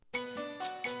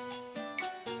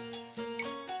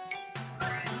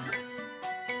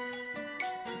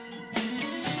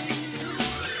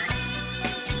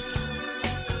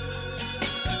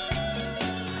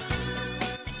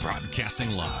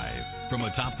Broadcasting live from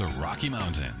atop the Rocky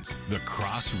Mountains, the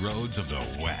crossroads of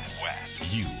the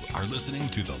West. You are listening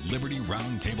to the Liberty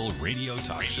Roundtable Radio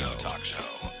Talk Show.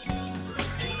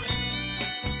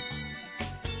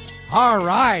 All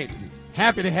right.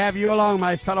 Happy to have you along,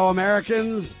 my fellow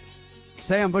Americans.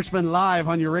 Sam Bushman live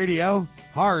on your radio.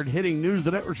 Hard-hitting news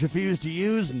the networks refuse to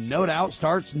use, no doubt,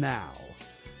 starts now.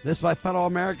 This, my fellow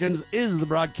Americans, is the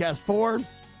broadcast for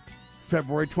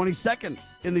February 22nd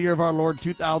in the year of our Lord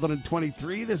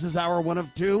 2023. This is hour one of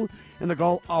two, and the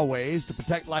goal always to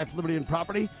protect life, liberty, and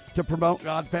property, to promote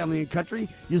God, family, and country,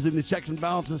 using the checks and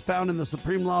balances found in the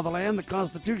supreme law of the land, the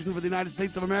Constitution for the United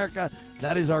States of America.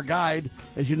 That is our guide.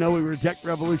 As you know, we reject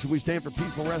revolution. We stand for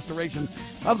peaceful restoration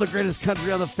of the greatest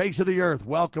country on the face of the earth.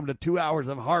 Welcome to 2 hours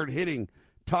of hard-hitting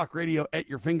talk radio at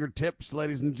your fingertips,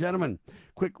 ladies and gentlemen.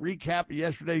 Quick recap of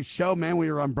yesterday's show, man.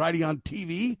 We were on Brighteon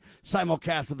TV,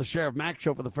 simulcast with the Sheriff Mack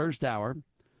Show for the first hour.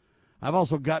 I've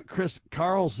also got Chris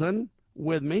Carlson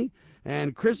with me,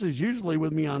 and Chris is usually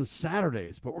with me on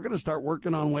Saturdays, but we're going to start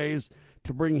working on ways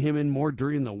to bring him in more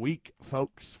during the week,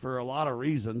 folks, for a lot of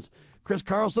reasons. Chris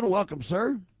Carlson, welcome,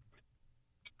 sir.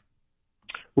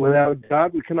 Without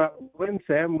God, we cannot win,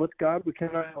 Sam. With God, we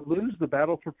cannot lose. The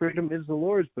battle for freedom is the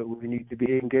Lord's, but we need to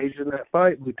be engaged in that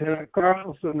fight. Lieutenant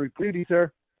Carlson, repeating,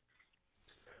 sir.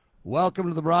 Welcome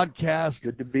to the broadcast.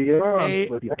 Good to be on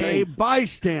with you. A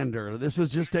bystander. This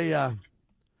was just a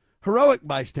heroic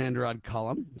bystander, I'd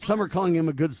call him. Some are calling him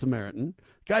a good Samaritan.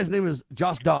 The guy's name is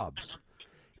Josh Dobbs.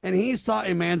 And he saw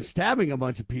a man stabbing a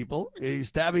bunch of people. He's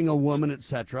stabbing a woman,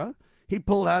 etc. He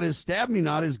pulled out his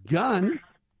stab-me-not, his gun,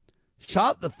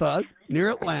 shot the thug near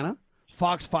Atlanta.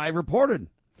 Fox 5 reported.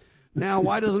 Now,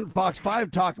 why doesn't Fox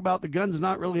 5 talk about the gun's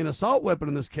not really an assault weapon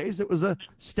in this case? It was a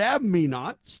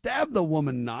stab-me-not, stab the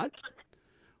woman not.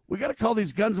 We got to call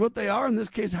these guns what they are. In this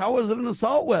case, how is it an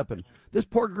assault weapon? This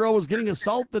poor girl was getting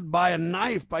assaulted by a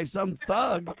knife by some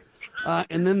thug,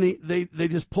 and then they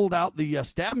just pulled out the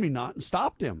stab-me-not and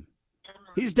stopped him.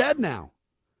 He's dead now.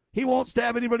 He won't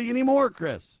stab anybody anymore,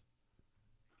 Chris.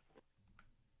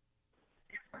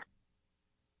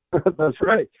 That's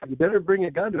right. You better bring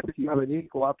a gun to it if you have an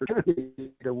equal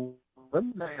opportunity to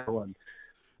win that one.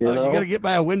 You got to get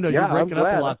by a window. Yeah, you're breaking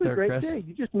up a lot That's there, a great Chris. Day.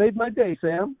 You just made my day,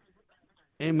 Sam.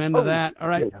 Amen to that. All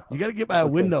right, yeah. You got to get by a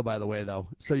window, by the way, though,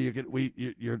 so you're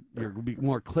be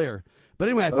more clear. But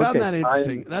anyway, I found that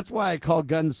interesting. That's why I call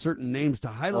guns certain names to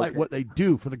highlight what they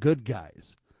do for the good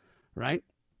guys, right?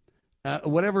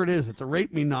 Whatever it is, it's a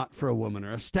rape me not for a woman,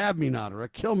 or a stab me not, or a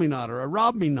kill me not, or a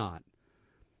rob me not.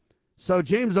 So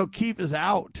James O'Keefe is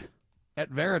out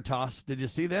at Veritas. Did you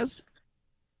see this?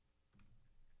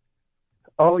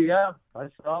 Oh, yeah, I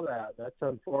saw that. That's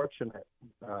unfortunate.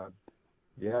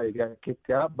 Yeah, he got kicked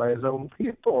out by his own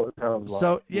people, it sounds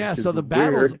like. So the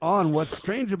battle's on. What's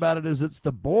strange about it is it's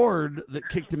the board that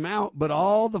kicked him out, but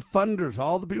all the funders,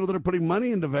 all the people that are putting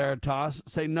money into Veritas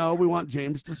say, no, we want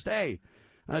James to stay.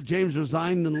 James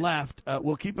resigned and left.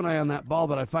 We'll keep an eye on that ball,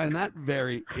 but I find that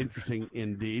very interesting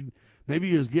indeed.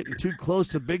 Maybe he was getting too close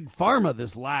to Big Pharma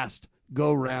this last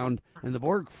go-round, and the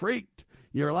board freaked.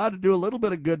 You're allowed to do a little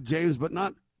bit of good, James, but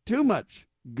not too much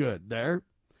good there.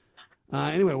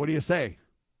 Anyway, what do you say?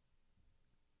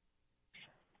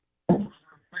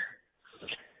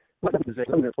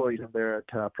 Some employees of their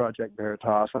Project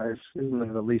Veritas, I assume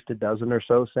there's at least a dozen or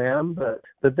so, Sam. But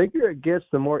the bigger it gets,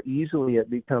 the more easily it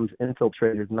becomes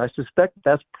infiltrated. And I suspect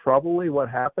that's probably what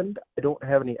happened. I don't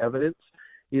have any evidence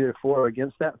either for or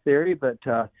against that theory, but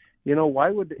why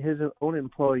would his own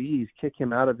employees kick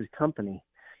him out of his company?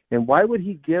 And why would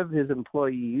he give his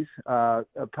employees a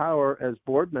power as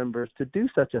board members to do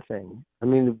such a thing? I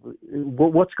mean,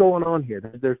 what's going on here?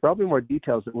 There's probably more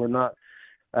details that we're not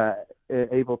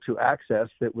able to access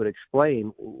that would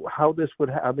explain how this would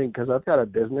happen. I mean, because I've got a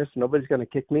business, nobody's going to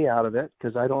kick me out of it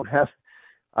because I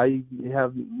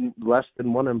have less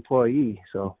than one employee,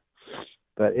 so.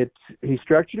 But he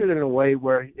structured it in a way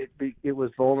where it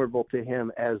was vulnerable to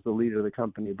him as the leader of the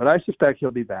company. But I suspect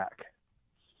he'll be back.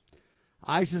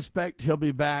 I suspect he'll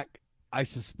be back. I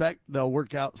suspect they'll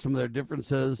work out some of their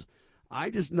differences. I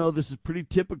just know this is pretty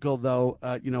typical, though.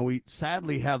 We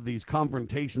sadly have these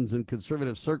confrontations in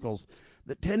conservative circles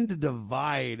that tend to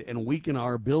divide and weaken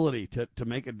our ability to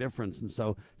make a difference. And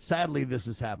so, sadly, this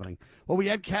is happening. Well, we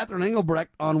had Catherine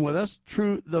Engelbrecht on with us,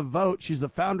 True the Vote. She's the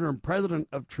founder and president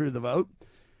of True the Vote.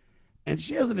 And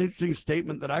she has an interesting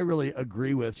statement that I really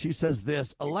agree with. She says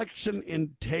this: election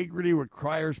integrity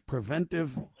requires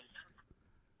preemptive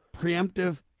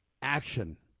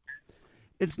action.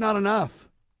 It's not enough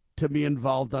to be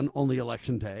involved on only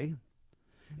election day.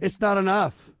 It's not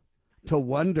enough to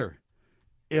wonder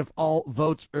if all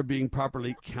votes are being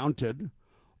properly counted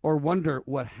or wonder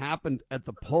what happened at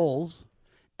the polls,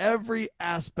 every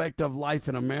aspect of life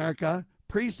in America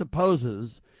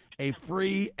presupposes a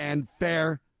free and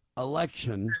fair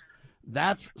election.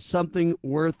 That's something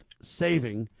worth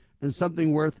saving and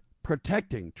something worth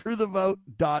protecting.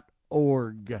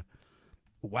 TrueTheVote.org.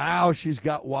 Wow, she's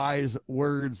got wise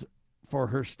words for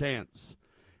her stance.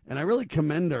 And I really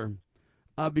commend her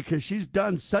because she's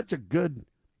done such a good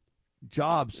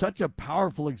job, such a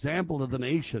powerful example to the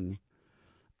nation.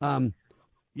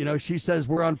 She says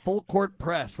we're on full court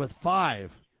press with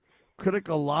 5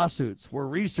 critical lawsuits. We're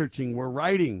researching, we're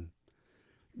writing,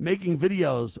 making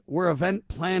videos, we're event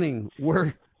planning,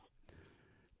 we're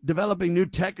developing new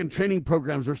tech and training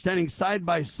programs. We're standing side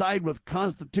by side with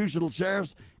constitutional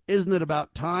sheriffs. Isn't it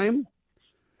about time?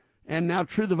 And now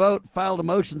True the Vote filed a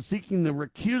motion seeking the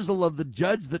recusal of the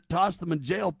judge that tossed them in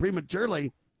jail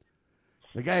prematurely.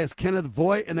 The guy is Kenneth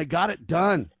Voigt, and they got it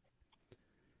done.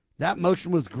 That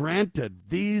motion was granted.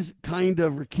 These kind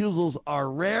of recusals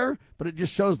are rare, but it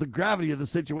just shows the gravity of the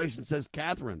situation, says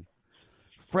Catherine.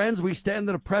 Friends, we stand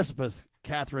at a precipice,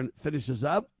 Catherine finishes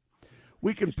up.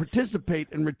 We can participate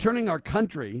in returning our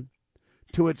country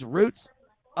to its roots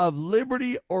of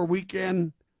liberty, or we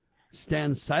can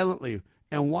stand silently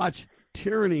and watch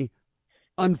tyranny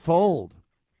unfold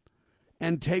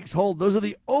and takes hold. Those are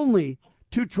the only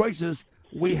 2 choices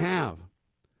we have.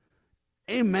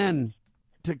 Amen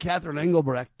to Catherine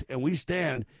Engelbrecht, and we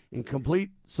stand in complete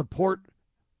support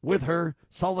with her,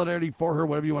 solidarity for her,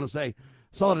 whatever you want to say,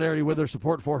 solidarity with her,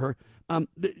 support for her.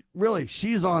 Really,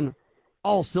 she's on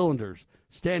all cylinders,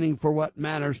 standing for what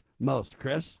matters most.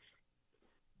 Chris?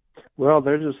 Well,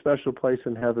 there's a special place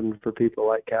in heaven for people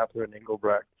like Catherine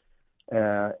Engelbrecht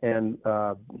and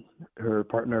her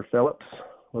partner Phillips.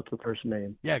 What's the first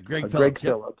name? Yeah, Greg Phillips. Greg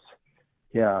Phillips.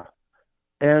 Yeah,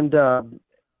 and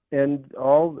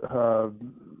all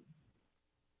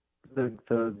the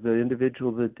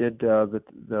individual that did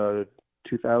the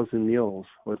 2,000 Mules.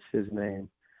 What's his name?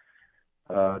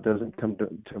 Doesn't come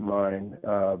to mind.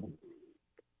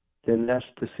 Dinesh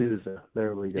D'Souza.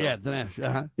 There we go. Yeah, Dinesh.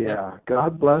 Uh-huh. Yeah.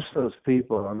 God bless those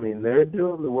people. I mean, they're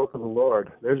doing the work of the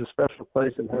Lord. There's a special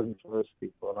place in heaven for those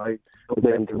people, and I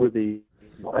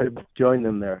join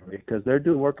them there because they're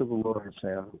doing the work of the Lord,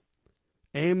 Sam.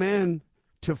 Amen.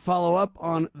 To follow up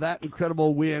on that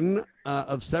incredible win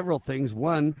of several things.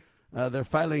 One, they're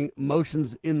filing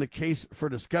motions in the case for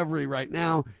discovery right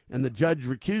now, and the judge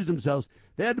recused themselves.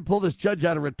 They had to pull this judge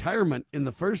out of retirement in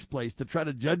the first place to try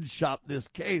to judge shop this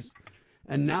case,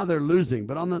 and now they're losing.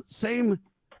 But on the same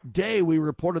day, we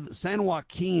reported that San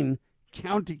Joaquin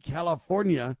County,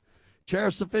 California,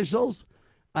 sheriff's officials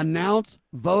announced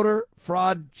voter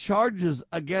fraud charges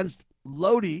against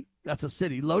Lodi, that's a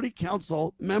city, Lodi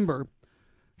Council member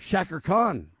Shakir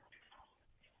Khan.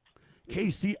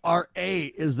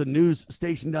 KCRA is the news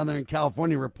station down there in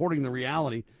California reporting the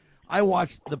reality. I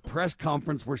watched the press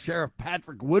conference where Sheriff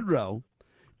Patrick Woodrow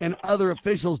and other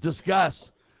officials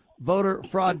discuss voter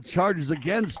fraud charges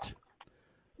against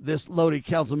this Lodi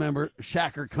Council member,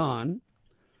 Shakir Khan.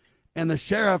 And the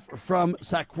sheriff from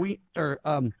San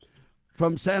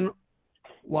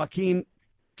Joaquin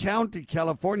County,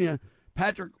 California,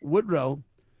 Patrick Woodrow,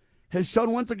 has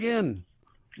shown once again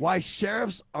why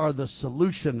sheriffs are the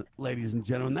solution, ladies and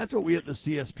gentlemen. That's what we at the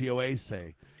CSPOA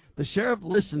say. The sheriff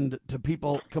listened to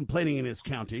people complaining in his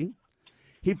county.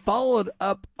 He followed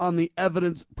up on the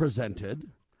evidence presented,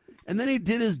 and then he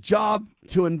did his job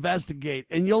to investigate.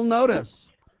 And you'll notice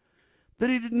that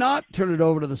he did not turn it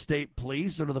over to the state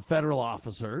police or to the federal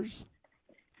officers.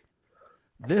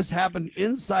 This happened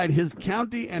inside his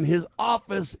county, and his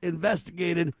office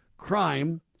investigated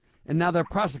crime, and now they're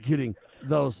prosecuting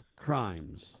those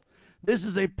crimes. This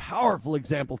is a powerful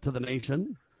example to the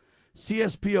nation.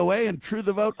 CSPOA and True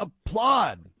the Vote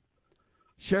applaud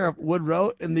Sheriff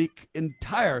Woodrow and the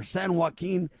entire San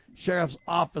Joaquin Sheriff's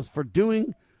Office for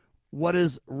doing what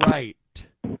is right.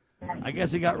 I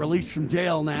guess he got released from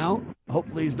jail now.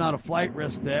 Hopefully he's not a flight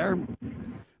risk there.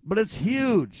 But it's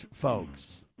huge,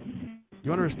 folks. You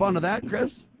want to respond to that,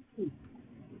 Chris?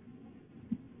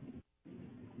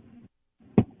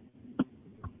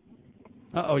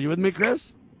 Uh-oh, you with me,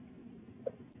 Chris?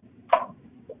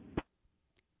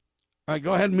 All right,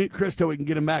 go ahead and mute Chris till we can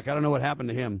get him back. I don't know what happened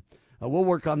to him. We'll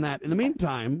work on that. In the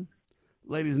meantime,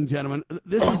 ladies and gentlemen,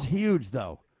 this is huge,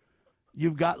 though.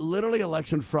 You've got literally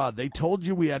election fraud. They told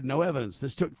you we had no evidence.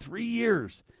 This took 3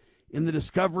 years in the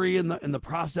discovery and the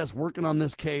process working on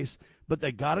this case, but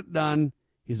they got it done.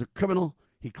 He's a criminal.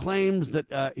 He claims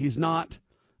that he's not.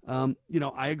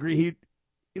 I agree.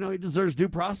 He deserves due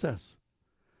process.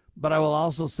 But I will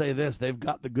also say this. They've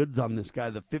got the goods on this guy.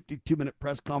 The 52-minute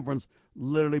press conference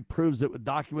literally proves it with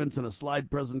documents and a slide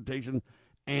presentation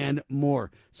and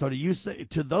more. So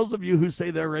to those of you who say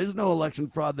there is no election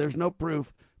fraud, there's no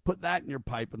proof, put that in your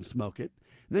pipe and smoke it.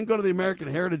 And then go to the American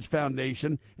Heritage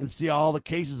Foundation and see all the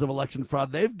cases of election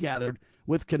fraud they've gathered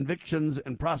with convictions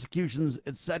and prosecutions,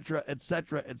 et cetera, et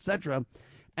cetera, et cetera.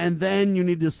 And then you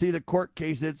need to see the court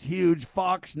case. It's huge.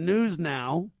 Fox News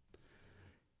now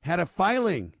had a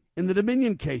filing in the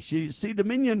Dominion case. You see,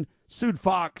 Dominion sued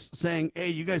Fox saying, hey,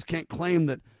 you guys can't claim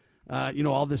that,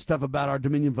 all this stuff about our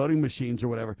Dominion voting machines or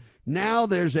whatever. Now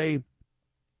there's a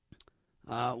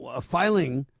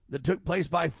filing that took place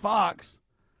by Fox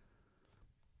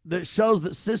that shows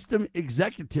that system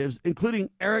executives, including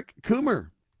Eric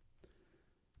Coomer,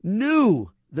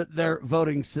 knew that their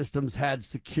voting systems had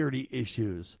security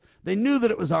issues. They knew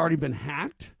that it was already been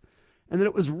hacked and that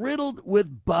it was riddled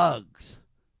with bugs.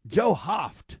 Joe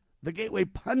Hoft, the Gateway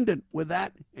pundit, with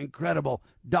that incredible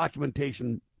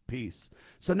documentation piece.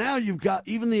 So now you've got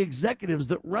even the executives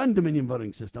that run Dominion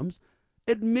voting systems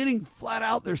admitting flat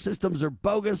out their systems are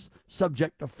bogus,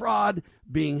 subject to fraud,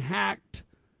 being hacked,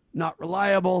 not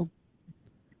reliable.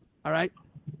 All right.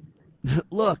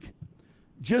 Look,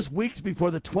 just weeks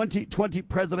before the 2020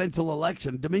 presidential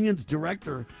election, Dominion's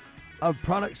director of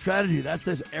product strategy, that's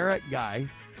this Eric guy,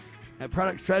 at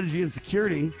product strategy and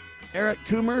security, Eric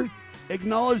Coomer,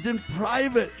 acknowledged in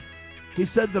private. He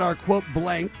said that our, quote,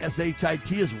 blank,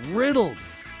 SHIT, is riddled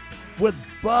with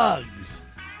bugs.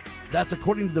 That's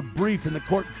according to the brief in the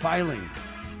court filing.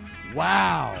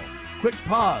 Wow. Quick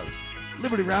pause.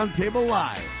 Liberty Roundtable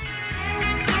Live.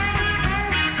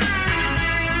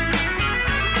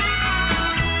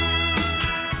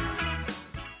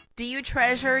 Do you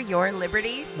treasure your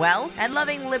liberty? Well, at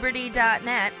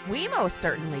lovingliberty.net, we most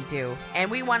certainly do.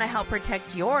 And we want to help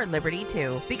protect your liberty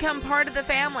too. Become part of the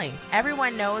family.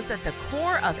 Everyone knows that the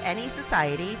core of any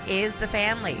society is the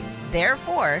family.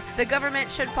 Therefore, the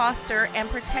government should foster and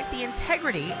protect the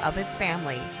integrity of its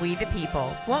family, we the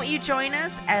people. Won't you join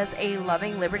us as a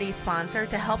Loving Liberty sponsor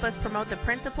to help us promote the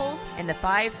principles in the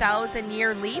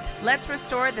 5,000-year leap? Let's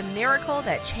restore the miracle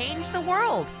that changed the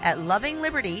world at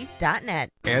lovingliberty.net.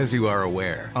 As you are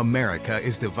aware, America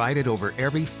is divided over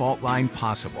every fault line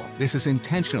possible. This is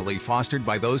intentionally fostered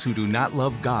by those who do not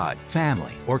love God,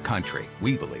 family, or country.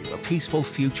 We believe a peaceful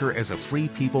future as a free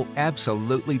people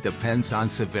absolutely depends on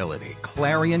civility.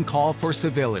 Clarion Call for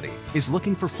Civility is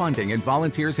looking for funding and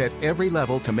volunteers at every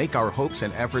level to make our hopes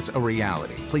and efforts a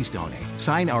reality. Please donate,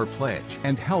 sign our pledge,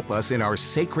 and help us in our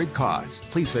sacred cause.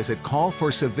 Please visit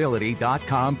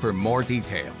callforcivility.com for more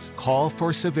details.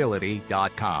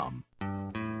 Callforcivility.com.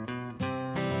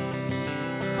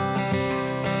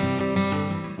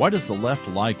 Why does the left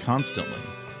lie constantly?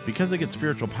 Because they get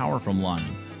spiritual power from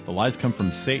lying. The lies come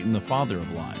from Satan, the father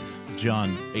of lies.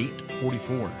 John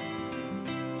 8:44.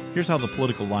 Here's how the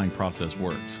political lying process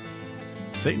works.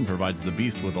 Satan provides the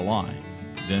beast with a lie.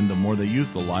 Then the more they use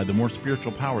the lie, the more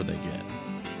spiritual power they get.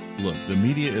 Look, the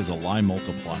media is a lie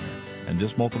multiplier, and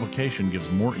this multiplication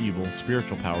gives more evil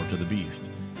spiritual power to the beast,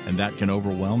 and that can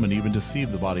overwhelm and even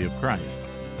deceive the body of Christ,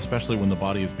 especially when the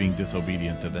body is being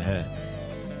disobedient to the head.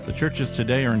 The churches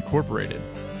today are incorporated,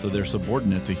 so they're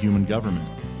subordinate to human government.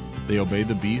 They obey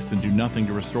the beast and do nothing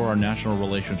to restore our national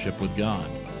relationship with God.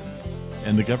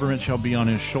 And the government shall be on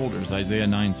his shoulders, Isaiah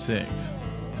 9:6.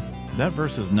 That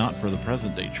verse is not for the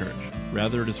present-day church.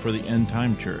 Rather, it is for the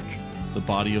end-time church, the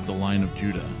body of the line of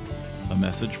Judah. A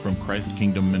message from Christ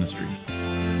Kingdom Ministries.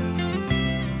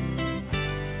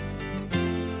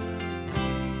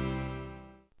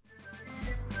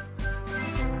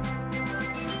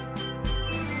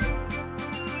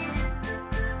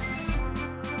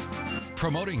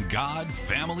 Promoting God,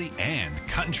 family, and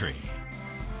country.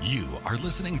 You are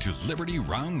listening to Liberty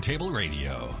Roundtable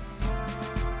Radio.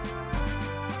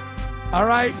 All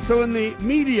right, so in the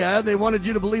media, they wanted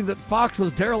you to believe that Fox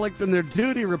was derelict in their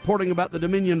duty reporting about the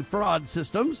Dominion fraud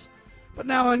systems. But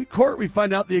now in court, we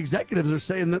find out the executives are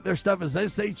saying that their stuff is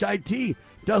SHIT,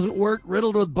 doesn't work,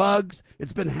 riddled with bugs,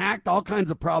 it's been hacked, all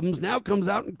kinds of problems. Now comes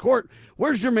out in court.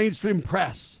 Where's your mainstream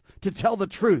press to tell the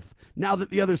truth now that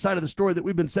the other side of the story that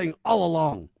we've been saying all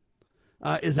along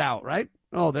is out, right?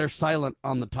 Oh, they're silent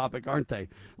on the topic, aren't they?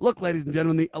 Look, ladies and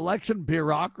gentlemen, the election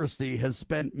bureaucracy has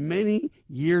spent many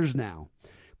years now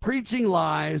preaching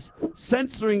lies,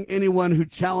 censoring anyone who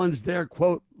challenged their,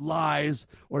 quote, lies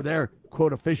or their,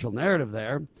 quote, official narrative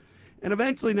there. And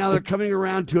eventually now they're coming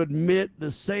around to admit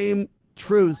the same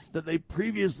truths that they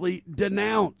previously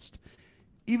denounced.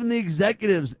 Even the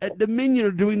executives at Dominion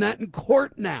are doing that in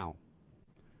court now.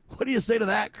 What do you say to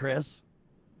that, Chris?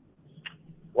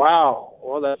 Wow.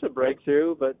 Well, that's a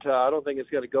breakthrough, but I don't think it's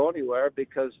going to go anywhere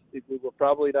because we will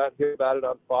probably not hear about it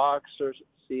on Fox or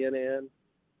CNN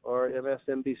or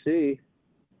MSNBC,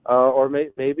 or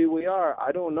maybe we are.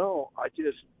 I don't know.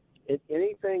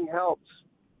 Anything helps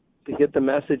to get the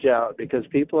message out because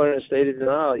people are in a state of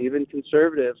denial. Even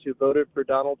conservatives who voted for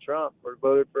Donald Trump or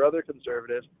voted for other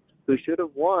conservatives who should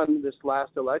have won this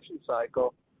last election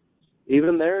cycle,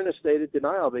 even they're in a state of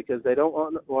denial because they don't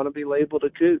want to be labeled a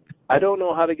kook. I don't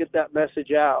know how to get that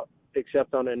message out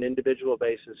except on an individual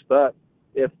basis. But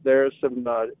if there's some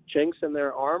chinks in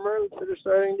their armor that are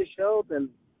starting to show, then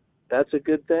that's a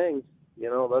good thing.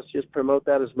 Let's just promote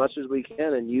that as much as we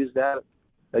can and use that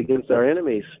against our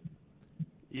enemies.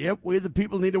 Yep, we the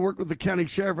people need to work with the county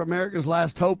sheriff, America's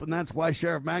last hope, and that's why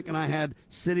Sheriff Mack and I had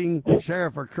sitting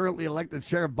sheriff or currently elected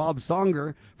Sheriff Bob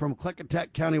Songer from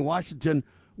Clickitat County, Washington,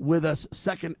 with us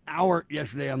second hour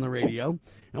yesterday on the radio.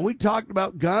 And we talked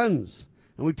about guns,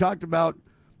 and we talked about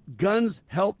guns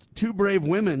helped 2 brave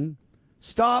women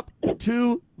stop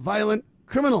 2 violent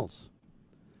criminals.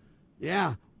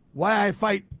 Yeah, why I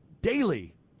fight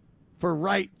daily for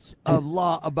rights of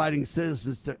law-abiding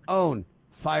citizens to own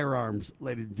firearms,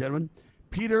 ladies and gentlemen.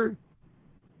 Peter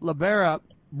Libera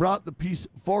brought the piece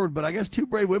forward, but I guess 2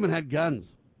 brave women had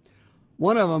guns.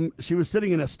 One of them, she was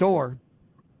sitting in a store,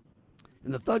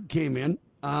 and the thug came in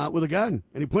with a gun,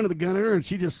 and he pointed the gun at her, and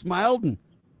she just smiled and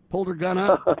pulled her gun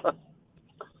up,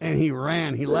 and he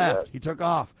ran. He left. He took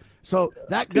off. So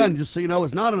that gun, just so you know,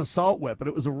 is not an assault weapon.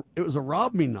 It was a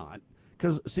rob-me-not,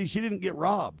 because, see, she didn't get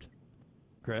robbed,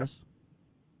 Chris.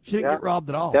 She didn't get robbed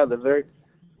at all. Yeah,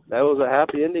 that was a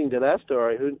happy ending to that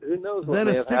story. Who knows what Then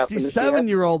may a have happened if she had-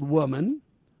 67-year-old woman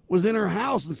was in her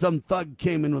house, and some thug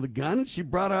came in with a gun, and she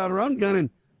brought out her own gun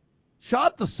and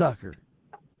shot the sucker.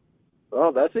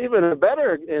 Oh, that's even a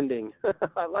better ending.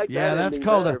 I like that. Yeah, that's ending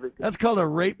called better that's called a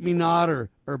rape me not or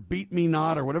beat me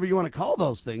not or whatever you want to call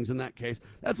those things in that case.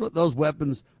 That's what those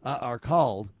weapons are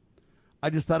called. I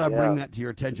just thought I'd bring that to your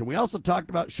attention. We also talked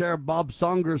about Sheriff Bob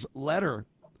Songer's letter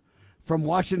from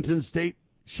Washington State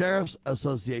Sheriff's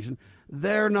Association.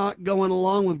 They're not going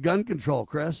along with gun control,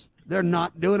 Chris. They're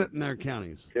not doing it in their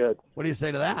counties. Good. What do you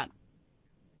say to that?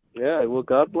 Yeah, well,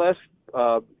 God bless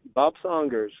Bob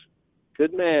Songers.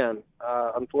 Good man.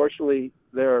 Unfortunately,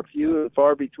 there are few and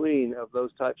far between of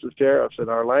those types of sheriffs in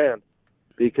our land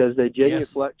because they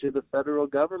genuflect to the federal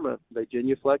government. They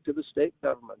genuflect to the state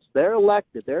governments. They're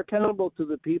elected. They're accountable to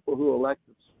the people who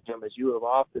elected them, as you have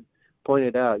often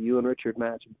pointed out, you and Richard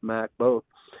Mack both.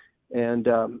 And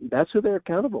that's who they're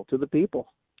accountable to, the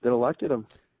people that elected them.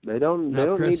 They don't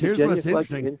Chris, need to here's what's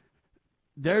genuflect. interesting.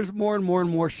 There's more and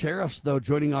more sheriffs, though,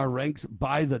 joining our ranks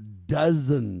by the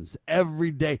dozens every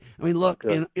day. I mean, look,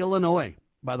 in Illinois,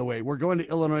 by the way, we're going to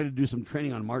Illinois to do some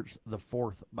training on March the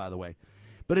 4th, by the way.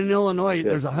 But in Illinois,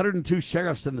 there's 102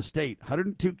 sheriffs in the state,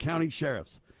 102 county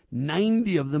sheriffs.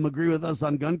 90 of them agree with us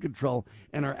on gun control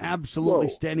and are absolutely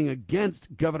standing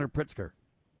against Governor Pritzker.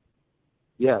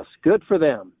 Yes, good for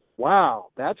them. Wow,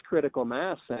 that's critical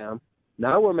mass, Sam.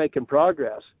 Now we're making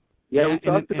progress. Yeah, we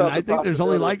talked about and I think there's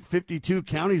only like 52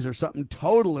 counties or something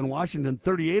total in Washington.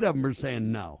 38 of them are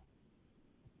saying no.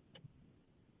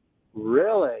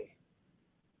 Really?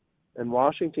 In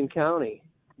Washington County?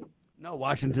 No,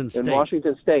 Washington State. In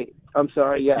Washington State. I'm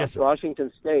sorry, Yes, sir. Washington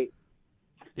State.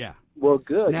 Yeah. Well,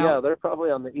 good. Now, yeah, they're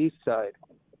probably on the east side.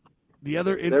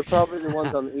 They're probably the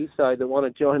ones on the east side that want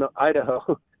to join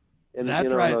Idaho. And,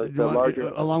 that's right, the larger...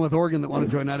 along with Oregon that want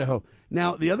to join Idaho.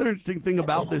 Now, the other interesting thing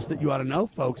about this that you ought to know,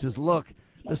 folks, is look,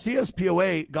 the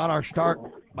CSPOA got our start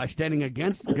by standing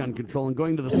against gun control and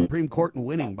going to the Supreme Court and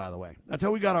winning, by the way. That's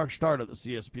how we got our start at the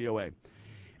CSPOA.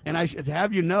 And I should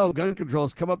have you know, gun control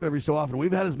has come up every so often.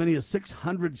 We've had as many as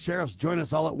 600 sheriffs join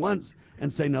us all at once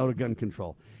and say no to gun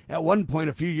control. At one point,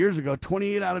 a few years ago,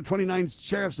 28 out of 29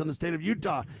 sheriffs in the state of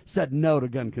Utah said no to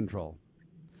gun control.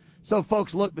 So,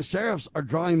 folks, look, the sheriffs are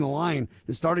drawing the line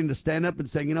and starting to stand up and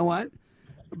saying, you know what?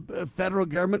 Federal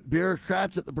government,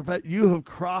 bureaucrats at the profession, you have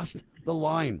crossed the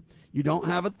line. You don't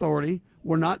have authority.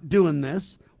 We're not doing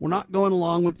this. We're not going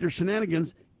along with your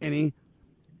shenanigans any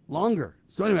longer.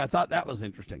 So, anyway, I thought that was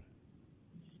interesting.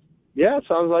 Yeah, it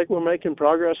sounds like we're making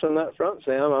progress on that front,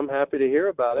 Sam. I'm happy to hear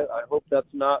about it. I hope that's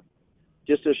not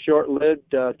just a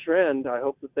short-lived trend. I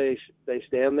hope that they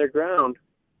stand their ground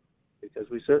because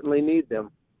we certainly need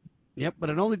them. Yep, but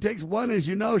it only takes one, as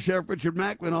you know. Sheriff Richard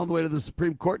Mack went all the way to the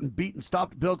Supreme Court and beat and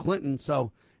stopped Bill Clinton.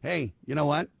 So, hey, you know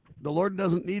what? The Lord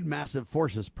doesn't need massive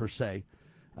forces per se,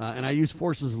 and I use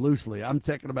forces loosely. I'm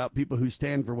talking about people who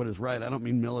stand for what is right. I don't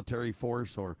mean military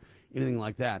force or anything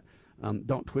like that.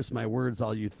 Don't twist my words,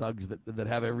 all you thugs that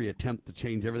have every attempt to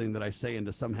change everything that I say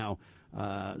into somehow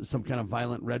some kind of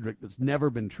violent rhetoric that's never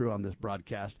been true on this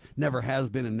broadcast, never has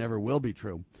been and never will be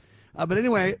true. But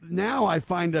anyway, now I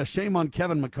find shame on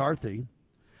Kevin McCarthy.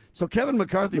 So Kevin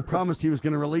McCarthy promised he was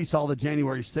going to release all the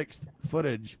January 6th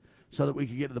footage so that we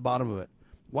could get to the bottom of it.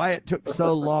 Why it took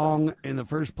so long in the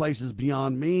first place is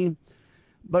beyond me.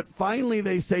 But finally,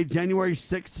 they say January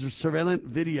 6th surveillance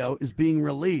video is being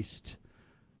released.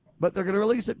 But they're going to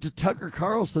release it to Tucker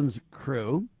Carlson's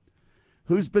crew,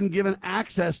 who's been given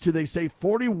access to, they say,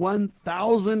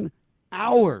 41,000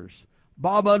 hours.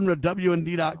 Bob Udden at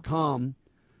WND.com.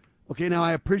 Okay, now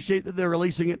I appreciate that they're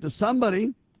releasing it to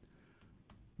somebody,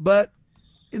 but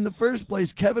in the first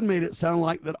place, Kevin made it sound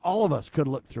like that all of us could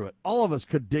look through it. All of us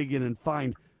could dig in and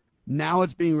find. Now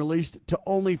it's being released to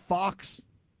only Fox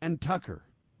and Tucker.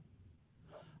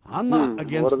 I'm not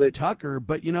against Tucker,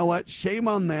 but you know what? Shame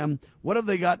on them. What have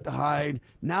they got to hide?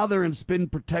 Now they're in spin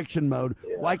protection mode.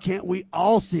 Yeah. Why can't we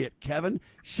all see it, Kevin?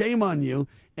 Shame on you.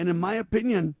 And in my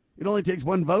opinion, it only takes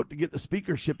one vote to get the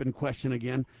speakership in question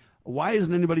again. Why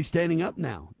isn't anybody standing up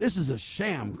now? This is a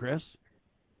sham, Chris.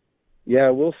 Yeah,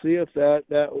 we'll see if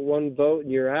that one vote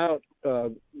and you're out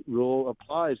rule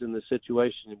applies in this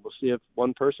situation. We'll see if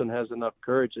one person has enough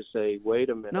courage to say, wait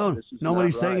a minute. No, this is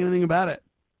nobody's saying anything about it.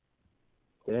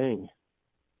 Dang.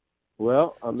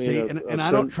 Well, I mean, see,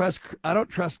 I don't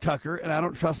trust Tucker, and I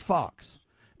don't trust Fox.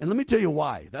 And let me tell you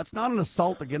why. That's not an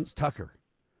assault against Tucker.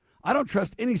 I don't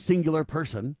trust any singular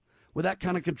person with that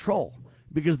kind of control,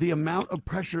 because the amount of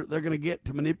pressure they're going to get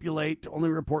to manipulate, to only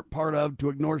report part of, to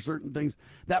ignore certain things,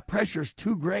 that pressure is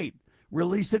too great.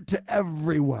 Release it to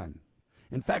everyone.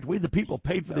 In fact, we the people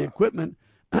paid for the equipment,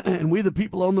 and we the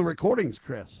people own the recordings,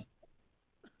 Chris.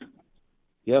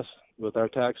 Yes, with our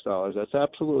tax dollars. That's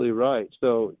absolutely right.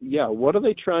 So, yeah, what are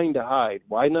they trying to hide?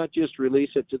 Why not just release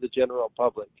it to the general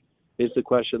public is the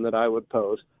question that I would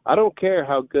pose. I don't care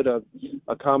how good a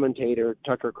commentator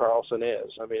Tucker Carlson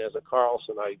is. I mean, as a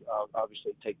Carlson, I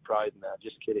obviously take pride in that.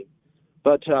 Just kidding.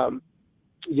 But,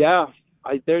 yeah,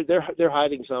 they're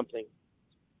hiding something.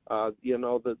 You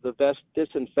know, the best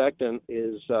disinfectant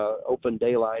is open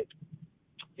daylight.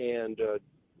 And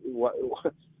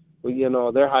you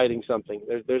know, they're hiding something.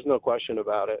 There's no question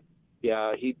about it.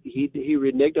 Yeah, he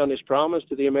reneged on his promise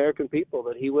to the American people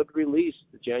that he would release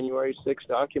the January 6th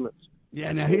documents.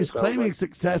 Yeah, now he's claiming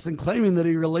success and claiming that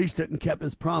he released it and kept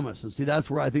his promise. And see, that's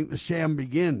where I think the sham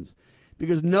begins.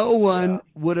 Because no one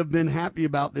would have been happy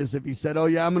about this if he said, oh,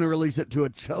 yeah, I'm going to release it to a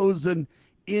chosen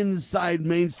inside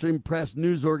mainstream press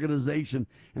news organization,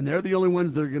 and they're the only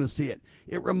ones that are going to see it.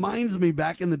 It reminds me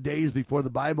back in the days before the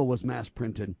Bible was mass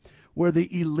printed, where the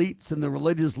elites and the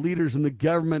religious leaders and the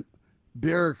government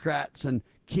bureaucrats and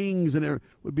kings and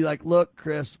would be like, look,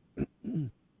 Chris,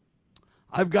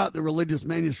 I've got the religious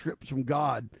manuscripts from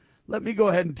God. Let me go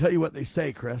ahead and tell you what they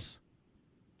say, Chris.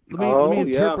 Let me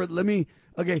interpret.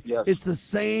 Yes. It's the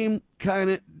same kind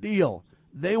of deal.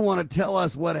 They want to tell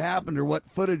us what happened or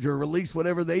what footage or release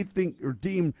whatever they think or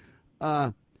deem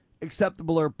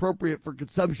acceptable or appropriate for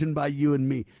consumption by you and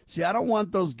me. See, I don't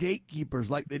want those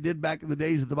gatekeepers like they did back in the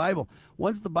days of the Bible.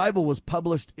 Once the Bible was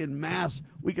published in mass,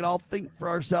 we could all think for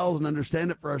ourselves and understand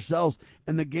it for ourselves,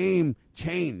 and the game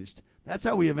changed. That's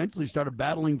how we eventually started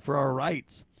battling for our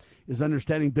rights, is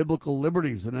understanding biblical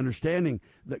liberties and understanding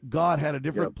that God had a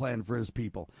different plan for his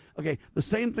people. Okay, the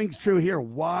same thing's true here.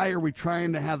 Why are we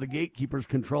trying to have the gatekeepers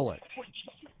control it?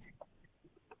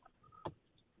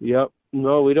 Yep.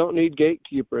 No, we don't need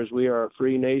gatekeepers. We are a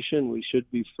free nation. We should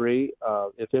be free.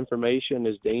 If information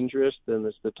is dangerous, then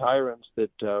it's the tyrants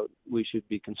that we should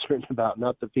be concerned about,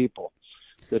 not the people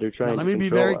that are trying to control us. Let me be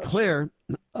very clear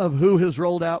of who has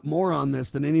rolled out more on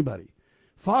this than anybody.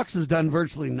 Fox has done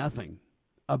virtually nothing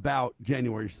about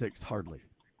January 6th, hardly.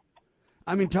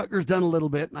 I mean, Tucker's done a little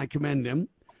bit, and I commend him.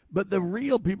 But the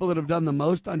real people that have done the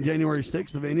most on January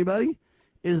 6th of anybody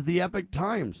is the Epoch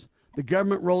Times. The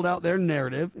government rolled out their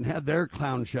narrative and had their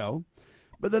clown show.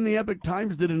 But then the Epoch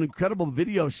Times did an incredible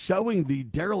video showing the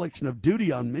dereliction of duty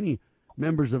on many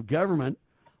members of government,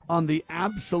 on the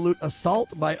absolute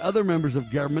assault by other members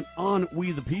of government on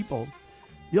we the people.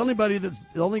 The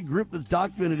only group that's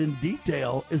documented in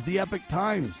detail is the Epoch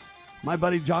Times. My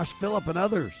buddy Josh Phillip and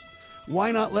others.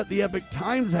 Why not let the Epoch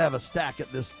Times have a stack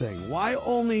at this thing? Why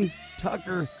only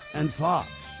Tucker and Fox?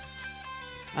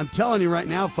 I'm telling you right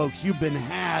now, folks, you've been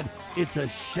had. It's a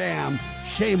sham.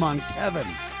 Shame on Kevin.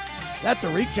 That's a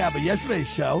recap of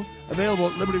yesterday's show. Available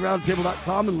at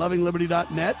LibertyRoundtable.com and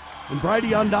LovingLiberty.net and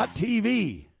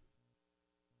Brighteon.tv.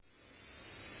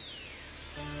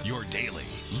 Your daily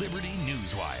Liberty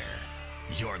News Wire.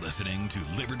 You're listening to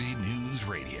Liberty News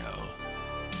Radio.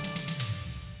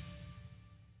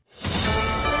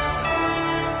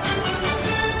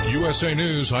 USA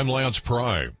News, I'm Lance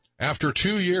Pry. After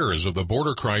 2 years of the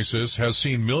border crisis has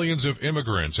seen millions of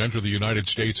immigrants enter the United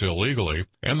States illegally,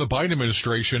 and the Biden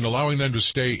administration allowing them to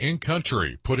stay in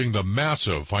country, putting the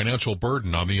massive financial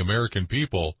burden on the American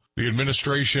people, the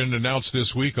administration announced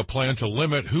this week a plan to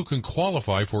limit who can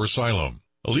qualify for asylum.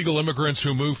 Illegal immigrants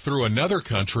who move through another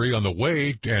country on the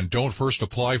way and don't first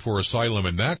apply for asylum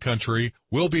in that country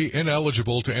will be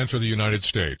ineligible to enter the United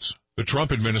States. The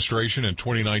Trump administration in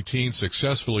 2019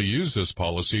 successfully used this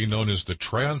policy known as the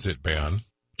transit ban.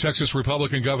 Texas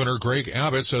Republican Governor Greg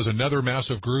Abbott says another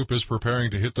massive group is preparing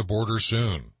to hit the border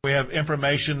soon. We have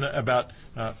information about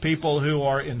people who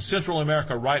are in Central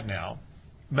America right now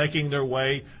making their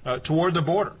way toward the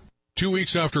border. 2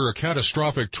 weeks after a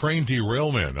catastrophic train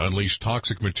derailment unleashed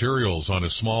toxic materials on a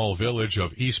small village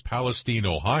of East Palestine,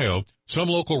 Ohio, some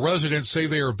local residents say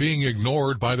they are being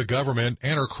ignored by the government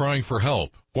and are crying for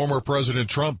help. Former President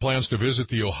Trump plans to visit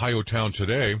the Ohio town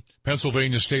today.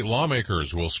 Pennsylvania state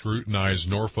lawmakers will scrutinize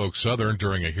Norfolk Southern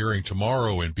during a hearing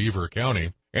tomorrow in Beaver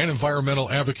County. And environmental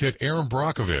advocate Aaron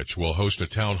Brockovich will host a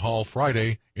town hall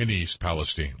Friday in East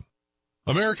Palestine.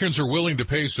 Americans are willing to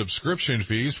pay subscription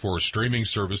fees for streaming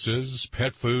services,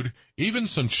 pet food, even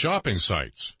some shopping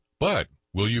sites. But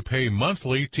will you pay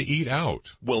monthly to eat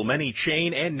out? Well, many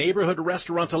chain and neighborhood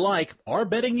restaurants alike are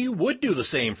betting you would do the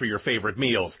same for your favorite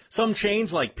meals. Some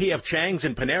chains like P.F. Chang's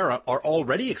and Panera are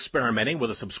already experimenting with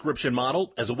a subscription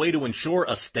model as a way to ensure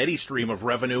a steady stream of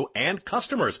revenue and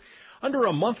customers. Under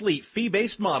a monthly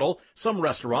fee-based model, some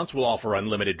restaurants will offer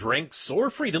unlimited drinks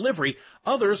or free delivery.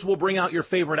 Others will bring out your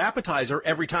favorite appetizer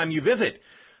every time you visit.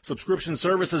 Subscription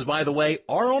services, by the way,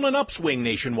 are on an upswing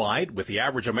nationwide, with the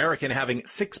average American having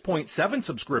 6.7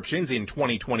 subscriptions in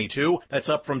 2022. That's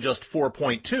up from just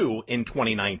 4.2 in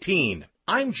 2019.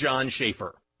 I'm John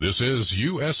Schaefer. This is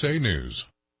USA News.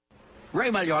 Ray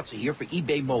Magliozzi here for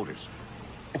eBay Motors.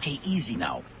 Okay, easy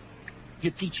now.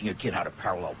 You're teaching your kid how to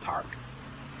parallel park.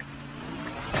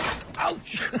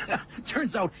 Ouch!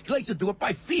 Turns out he likes to do it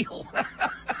by feel.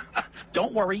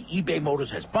 Don't worry, eBay Motors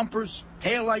has bumpers,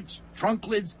 taillights, trunk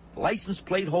lids, license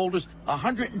plate holders,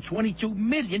 122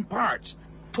 million parts.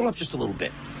 Pull up just a little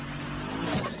bit.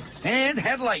 And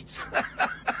headlights.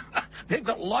 They've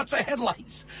got lots of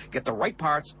headlights. Get the right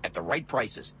parts at the right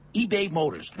prices. eBay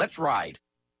Motors. Let's ride.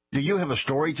 Do you have a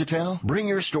story to tell? Bring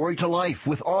your story to life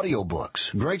with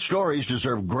audiobooks. Great stories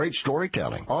deserve great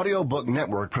storytelling. Audiobook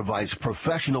Network provides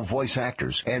professional voice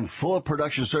actors and full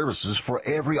production services for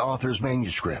every author's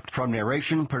manuscript. From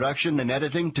narration, production, and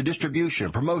editing to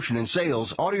distribution, promotion, and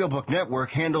sales, Audiobook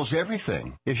Network handles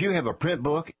everything. If you have a print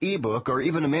book, ebook, or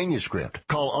even a manuscript,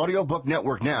 call Audiobook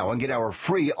Network now and get our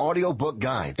free audiobook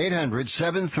guide.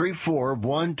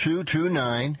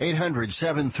 800-734-1229,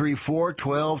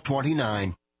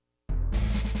 800-734-1229.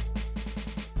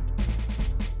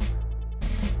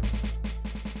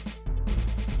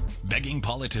 Begging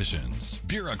politicians,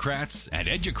 bureaucrats, and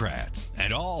educrats,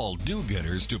 and all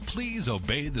do-gooders to please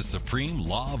obey the supreme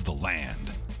law of the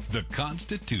land, the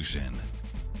Constitution.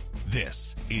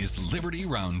 This is Liberty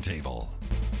Roundtable.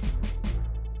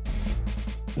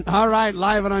 All right,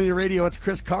 live and on your radio, it's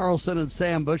Chris Carlson and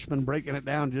Sam Bushman breaking it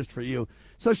down just for you.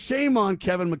 So shame on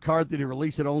Kevin McCarthy to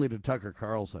release it only to Tucker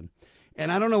Carlson. And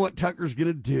I don't know what Tucker's going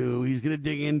to do. He's going to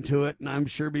dig into it and I'm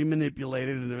sure be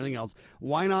manipulated and everything else.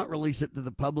 Why not release it to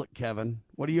the public, Kevin?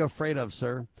 What are you afraid of,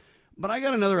 sir? But I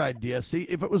got another idea. See,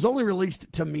 if it was only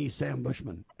released to me, Sam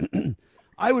Bushman,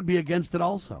 I would be against it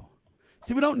also.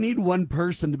 See, we don't need one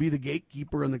person to be the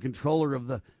gatekeeper and the controller of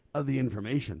the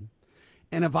information.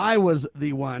 And if I was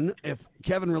the one, if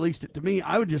Kevin released it to me,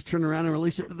 I would just turn around and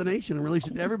release it to the nation and release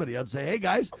it to everybody. I'd say, hey,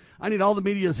 guys, I need all the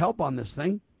media's help on this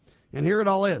thing. And here it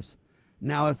all is.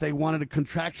 Now, if they wanted to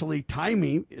contractually tie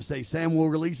me, say, Sam, we'll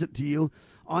release it to you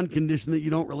on condition that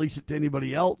you don't release it to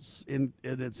anybody else in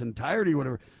its entirety or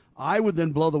whatever, I would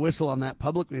then blow the whistle on that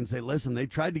publicly and say, listen, they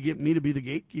tried to get me to be the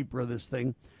gatekeeper of this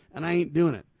thing, and I ain't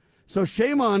doing it. So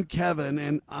shame on Kevin,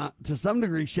 and to some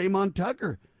degree, shame on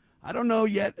Tucker. I don't know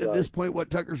yet at this point what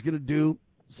Tucker's going to do,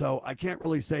 so I can't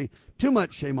really say too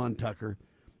much shame on Tucker.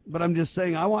 But I'm just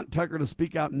saying I want Tucker to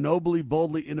speak out nobly,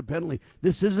 boldly, independently.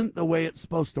 This isn't the way it's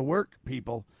supposed to work,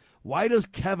 people. Why does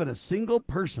Kevin, a single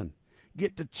person,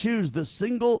 get to choose the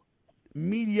single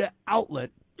media outlet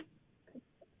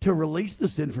to release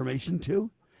this information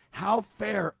to? How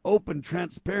fair, open,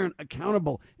 transparent,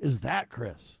 accountable is that,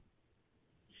 Chris?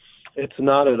 It's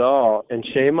not at all. And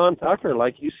shame on Tucker,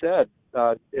 like you said.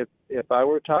 If I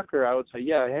were Tucker, I would say,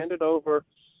 yeah, hand it over.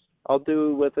 I'll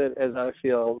do with it as I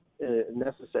feel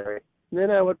necessary. And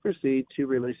then I would proceed to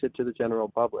release it to the general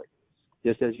public,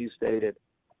 just as you stated.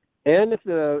 And if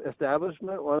the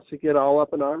establishment wants to get all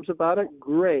up in arms about it,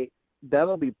 great.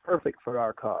 that'll be perfect for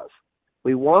our cause.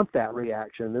 We want that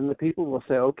reaction. Then the people will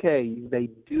say, okay, they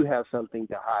do have something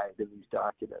to hide in these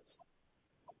documents.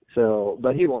 So,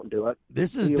 but he won't do it.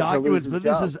 This is He'll documents, lose his but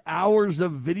this job. is hours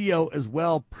of video as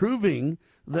well, proving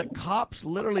that cops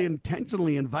literally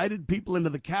intentionally invited people into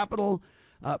the Capitol,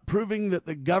 proving that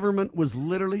the government was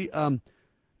literally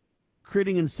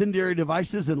creating incendiary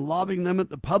devices and lobbing them at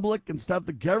the public and stuff.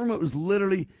 The government was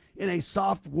literally in a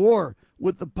soft war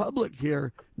with the public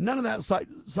here. None of that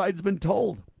side's been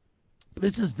told.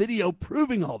 This is video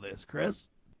proving all this, Chris.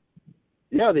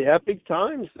 Yeah, the Epic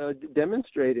Times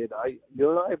demonstrated.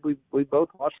 You and I, we both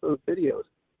watched those videos,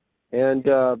 and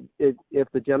if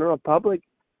the general public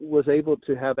was able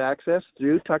to have access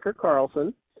through Tucker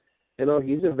Carlson,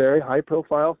 he's a very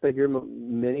high-profile figure.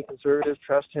 Many conservatives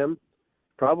trust him,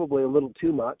 probably a little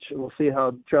too much. And we'll see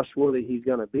how trustworthy he's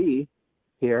going to be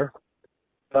here.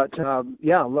 But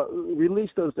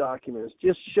release those documents.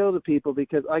 Just show the people,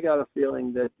 because I got a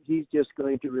feeling that he's just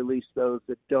going to release those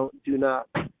that do not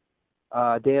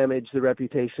damage the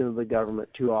reputation of the government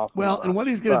too often. Well, and what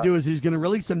he's going to do is he's going to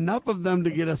release enough of them to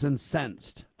get us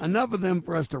incensed, enough of them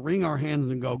for us to wring our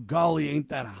hands and go, golly, ain't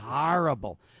that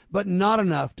horrible, but not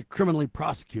enough to criminally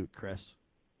prosecute, Chris.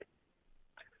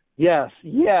 Yes.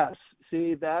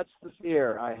 See, that's the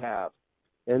fear I have.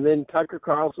 And then Tucker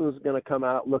Carlson is going to come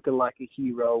out looking like a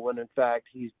hero when, in fact,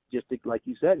 he's just, like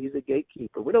you said, he's a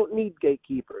gatekeeper. We don't need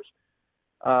gatekeepers.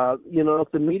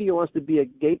 If the media wants to be a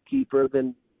gatekeeper,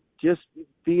 then just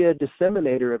be a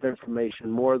disseminator of information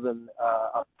more than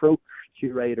a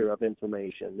procurator of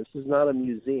information. This is not a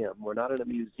museum. We're not in a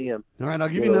museum. All right, I'll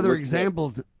give you another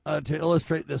example to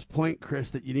illustrate this point, Chris,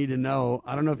 that you need to know.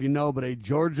 I don't know if you know, but a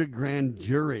Georgia grand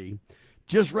jury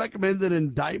just recommended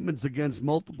indictments against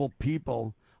multiple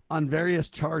people on various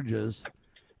charges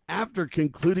after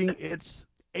concluding its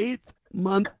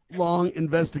 8-month-long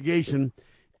investigation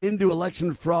into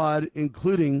election fraud,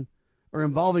 involving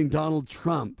Donald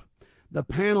Trump. The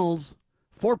panel's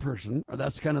foreperson, or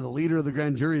that's kind of the leader of the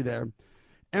grand jury there,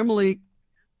 Emily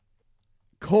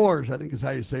Kors, I think is how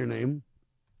you say her name,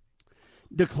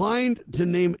 declined to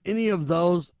name any of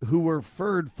those who were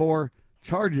referred for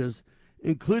charges,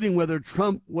 including whether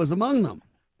Trump was among them.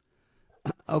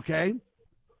 Okay?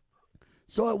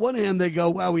 So at one hand, they go,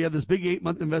 wow, we have this big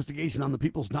 8-month investigation on the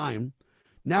people's dime.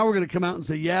 Now we're going to come out and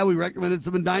say, yeah, we recommended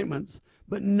some indictments,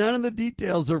 but none of the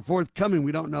details are forthcoming.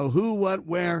 We don't know who, what,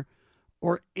 where,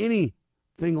 or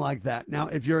anything like that. Now,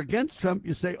 if you're against Trump,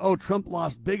 you say, oh, Trump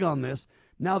lost big on this.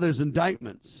 Now there's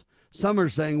indictments. Some are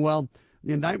saying, well,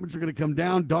 the indictments are going to come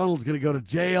down. Donald's going to go to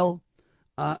jail.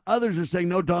 Others are saying,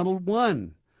 no, Donald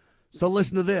won. So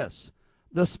listen to this.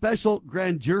 The special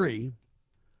grand jury,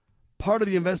 part of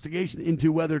the investigation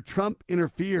into whether Trump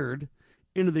interfered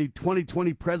into the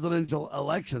 2020 presidential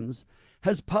elections,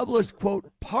 has published,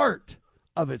 quote, part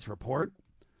of its report.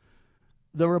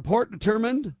 The report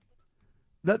determined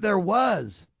that there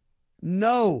was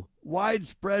no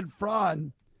widespread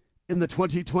fraud in the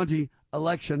 2020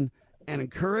 election and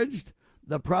encouraged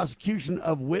the prosecution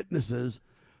of witnesses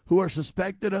who are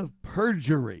suspected of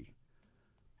perjury.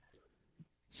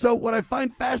 So what I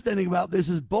find fascinating about this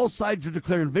is both sides are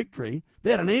declaring victory.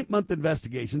 They had an 8-month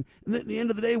investigation, and at the end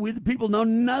of the day, we the people know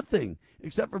nothing,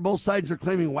 except for both sides are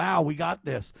claiming, wow, we got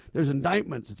this. There's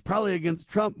indictments. It's probably against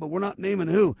Trump, but we're not naming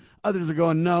who. Others are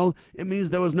going, no, it means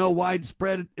there was no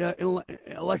widespread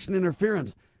election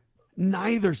interference.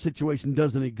 Neither situation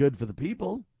does any good for the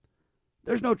people.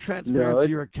 There's no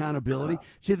transparency or accountability.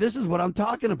 See, this is what I'm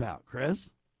talking about, Chris.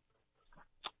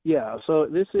 Yeah, so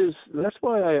that's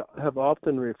why I have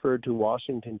often referred to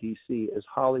Washington, D.C. as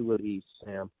Hollywood East,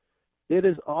 Sam. It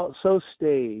is all so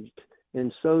staged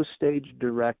and so stage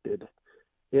directed.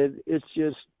 It's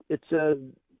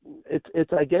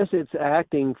I guess it's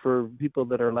acting for people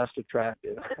that are less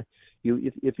attractive.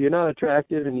 If you're not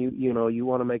attractive and you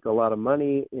want to make a lot of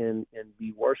money and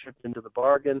be worshipped into the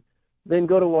bargain, then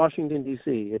go to Washington,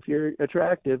 D.C. If you're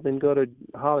attractive, then go to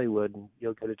Hollywood and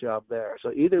you'll get a job there.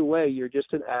 So either way, you're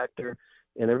just an actor,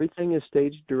 and everything is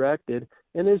stage directed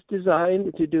and is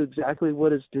designed to do exactly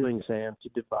what it's doing, Sam, to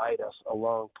divide us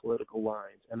along political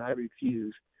lines. And I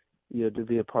refuse to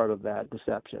be a part of that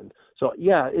deception. So,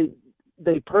 yeah,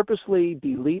 they purposely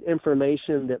delete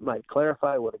information that might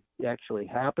clarify what actually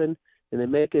happened, and they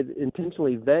make it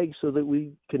intentionally vague so that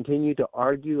we continue to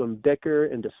argue and bicker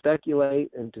and to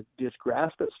speculate and to just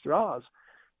grasp at straws.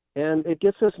 And it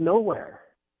gets us nowhere.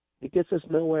 It gets us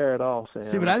nowhere at all, Sam.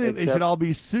 See, but I think they should all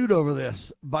be sued over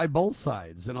this by both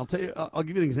sides. And I'll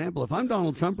give you an example. If I'm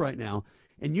Donald Trump right now,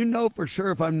 and you know for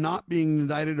sure if I'm not being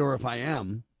indicted or if I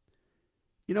am,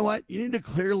 you know what? You need to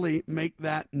clearly make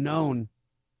that known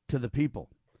to the people.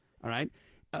 All right.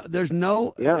 There's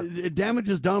no, it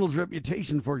damages Donald's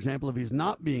reputation, for example, if he's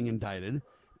not being indicted,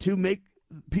 to make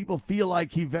people feel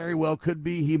like he very well could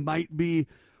be, he might be.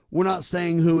 We're not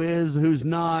saying who is, who's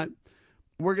not.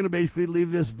 We're going to basically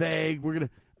leave this vague.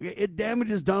 It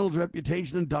damages Donald's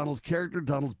reputation and Donald's character,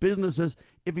 Donald's businesses,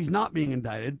 if he's not being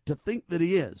indicted, to think that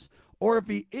he is. Or if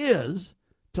he is,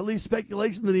 to leave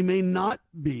speculation that he may not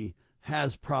be,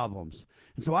 has problems.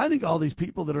 And so I think all these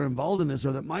people that are involved in this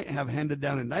or that might have handed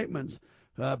down indictments,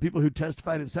 people who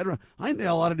testified, etc., I think they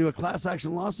all ought to do a class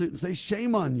action lawsuit and say,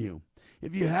 shame on you.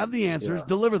 If you have the answers,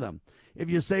 deliver them. If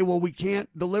you say, well, we can't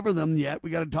deliver them yet, we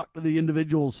got to talk to the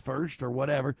individuals first or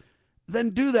whatever,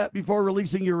 then do that before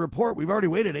releasing your report. We've already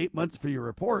waited 8 months for your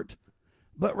report.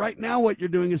 But right now what you're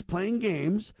doing is playing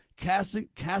games,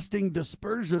 casting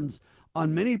dispersions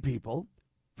on many people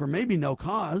for maybe no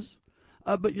cause,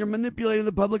 but you're manipulating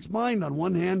the public's mind. On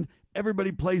one hand,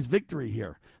 everybody plays victory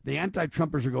here. The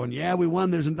anti-Trumpers are going, yeah, we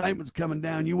won. There's indictments coming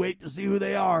down. You wait to see who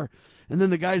they are. And then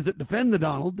the guys that defend the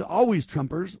Donald, the always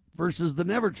Trumpers versus the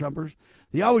never Trumpers,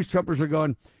 the always Trumpers are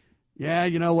going, yeah,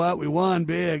 you know what? We won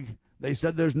big. They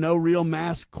said there's no real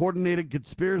mass coordinated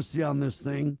conspiracy on this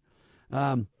thing.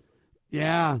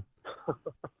 Yeah.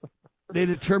 They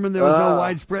determined there was no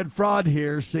widespread fraud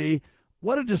here. See,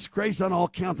 what a disgrace on all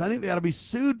counts. I think they ought to be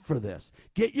sued for this.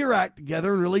 Get your act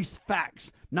together and release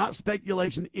facts, not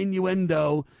speculation,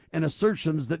 innuendo, and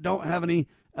assertions that don't have any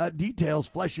details,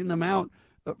 fleshing them out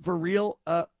for real,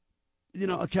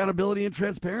 accountability and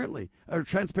transparency.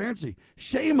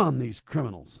 Shame on these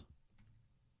criminals.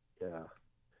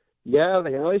 Yeah,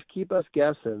 they always keep us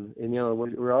guessing, and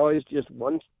we're always just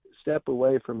one step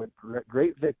away from a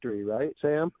great victory, right,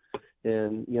 Sam?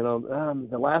 And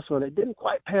the last one, it didn't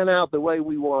quite pan out the way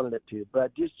we wanted it to,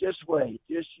 but just wait,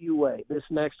 you wait. This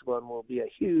next one will be a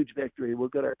huge victory. We'll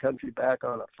get our country back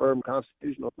on a firm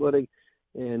constitutional footing,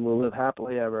 and we'll live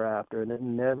happily ever after. And it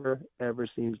never ever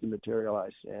seems to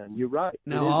materialize. And you're right.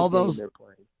 Now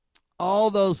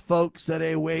all those folks said,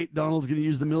 hey, wait, Donald's going to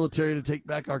use the military to take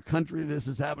back our country. This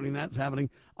is happening. That's happening.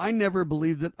 I never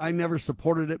believed it. I never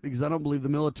supported it because I don't believe the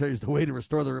military is the way to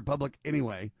restore the republic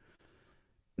anyway.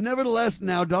 Nevertheless,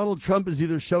 now Donald Trump is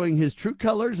either showing his true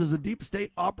colors as a deep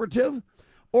state operative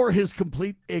or his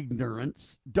complete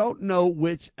ignorance. Don't know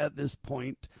which at this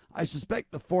point. I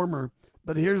suspect the former,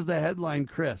 but here's the headline,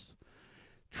 Chris.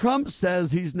 Trump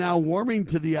says he's now warming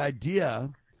to the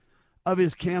idea of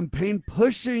his campaign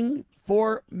pushing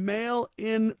for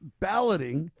mail-in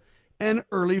balloting and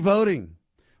early voting.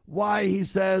 Why, he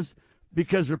says,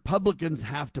 because Republicans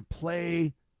have to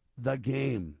play the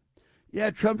game. Yeah,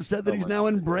 Trump said that he's now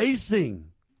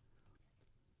embracing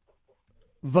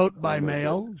vote by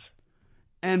mail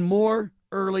and more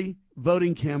early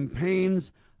voting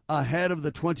campaigns ahead of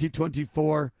the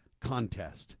 2024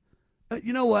 contest.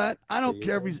 You know what? I don't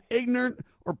care if he's ignorant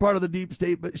or part of the deep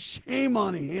state, but shame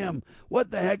on him.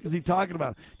 What the heck is he talking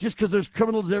about? Just because there's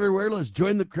criminals everywhere, let's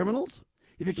join the criminals?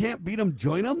 If you can't beat them,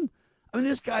 join them? I mean,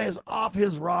 this guy is off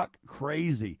his rock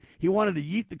crazy. He wanted to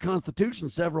yeet the Constitution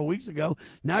several weeks ago.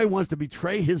 Now he wants to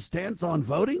betray his stance on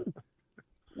voting?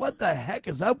 What the heck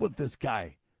is up with this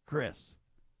guy, Chris?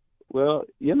 Well,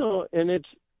 and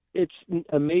it's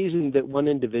amazing that one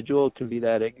individual can be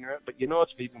that ignorant, but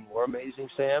what's even more amazing,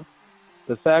 Sam?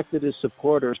 The fact that his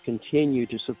supporters continue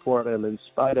to support him in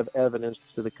spite of evidence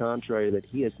to the contrary that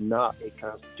he is not a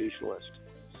constitutionalist.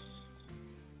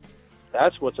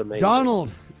 That's what's amazing.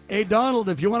 Donald,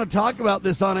 if you want to talk about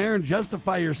this on air and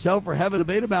justify yourself or have a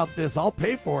debate about this, I'll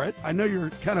pay for it. I know you're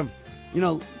kind of, you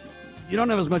don't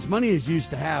have as much money as you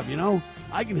used to have,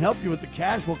 I can help you with the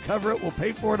cash. We'll cover it. We'll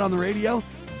pay for it on the radio.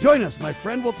 Join us, my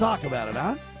friend. We'll talk about it,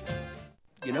 huh?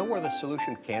 You know where the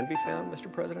solution can be found,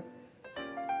 Mr. President?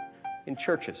 In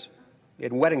churches,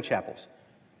 in wedding chapels,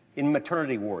 in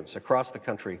maternity wards across the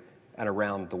country and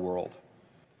around the world.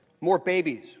 More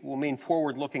babies will mean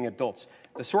forward-looking adults,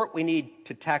 the sort we need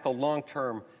to tackle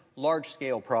long-term,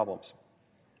 large-scale problems.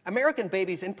 American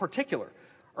babies in particular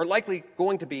are likely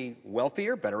going to be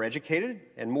wealthier, better educated,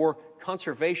 and more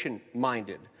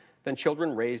conservation-minded than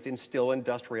children raised in still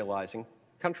industrializing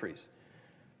countries.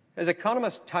 As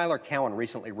economist Tyler Cowen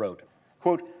recently wrote,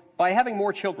 quote, by having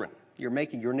more children, you're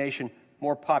making your nation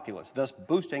more populous, thus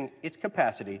boosting its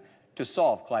capacity to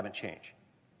solve climate change.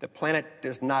 The planet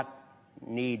does not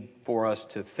need for us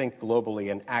to think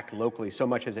globally and act locally so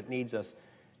much as it needs us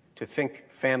to think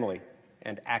family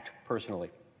and act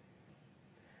personally.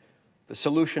 The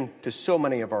solution to so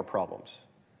many of our problems,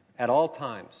 at all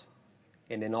times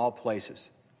and in all places,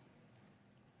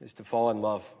 is to fall in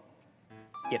love,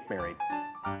 get married,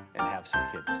 and have some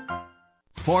kids.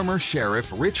 Former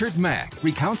Sheriff Richard Mack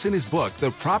recounts in his book The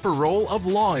Proper Role of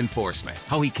Law Enforcement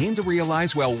how he came to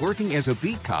realize while working as a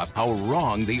beat cop how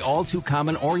wrong the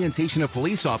all-too-common orientation of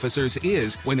police officers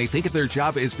is when they think of their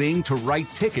job as being to write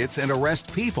tickets and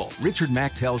arrest people. Richard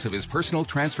Mack tells of his personal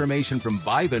transformation from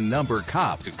by-the-number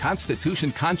cop to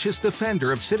Constitution-conscious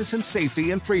defender of citizen safety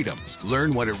and freedoms.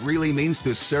 Learn what it really means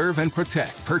to serve and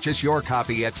protect. Purchase your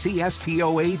copy at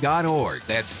CSPOA.org.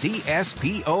 That's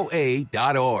CSPOA.org.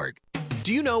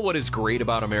 Do you know what is great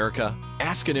about America?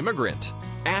 Ask an Immigrant.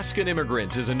 Ask an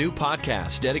Immigrant is a new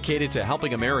podcast dedicated to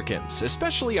helping Americans,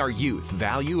 especially our youth,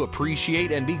 value,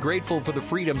 appreciate, and be grateful for the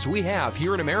freedoms we have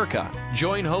here in America.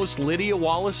 Join host Lydia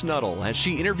Wallace Nuttall as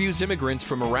she interviews immigrants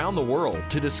from around the world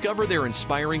to discover their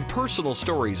inspiring personal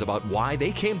stories about why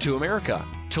they came to America.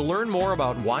 To learn more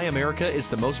about why America is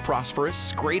the most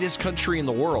prosperous, greatest country in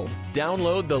the world,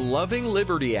 download the Loving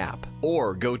Liberty app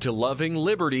or go to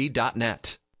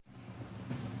lovingliberty.net.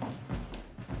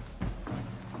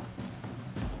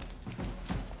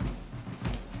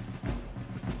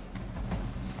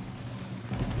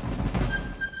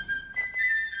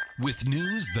 With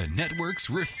news the networks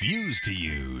refuse to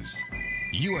use.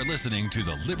 You are listening to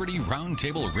the Liberty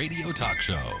Roundtable Radio Talk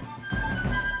Show.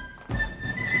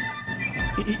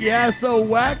 Yeah, so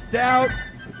whacked out.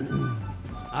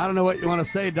 I don't know what you want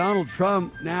to say. Donald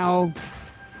Trump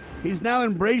he's now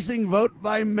embracing vote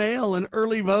by mail and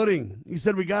early voting. He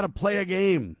said we got to play a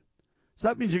game. So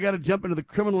that means you got to jump into the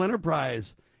criminal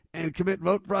enterprise and commit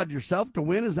vote fraud yourself to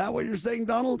win. Is that what you're saying,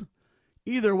 Donald?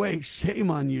 Either way,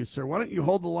 shame on you, sir. Why don't you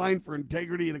hold the line for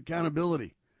integrity and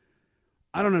accountability?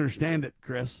 I don't understand it,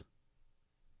 Chris.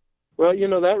 Well,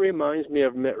 that reminds me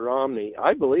of Mitt Romney.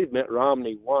 I believe Mitt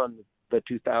Romney won the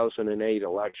 2008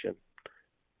 election.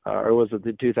 Or was it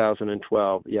the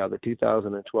 2012? Yeah, the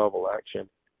 2012 election.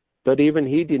 But even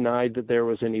he denied that there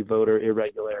was any voter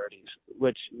irregularities,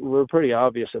 which were pretty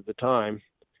obvious at the time.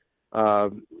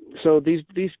 So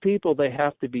these people, they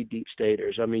have to be deep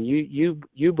staters. I mean, you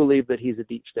believe that he's a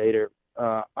deep stater.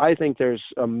 I think there's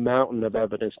a mountain of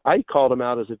evidence. I called him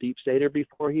out as a deep stater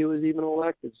before he was even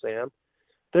elected, Sam.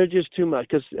 They're just too much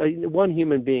because one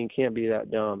human being can't be that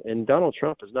dumb. And Donald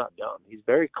Trump is not dumb. He's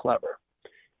very clever.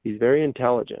 He's very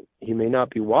intelligent. He may not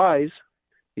be wise.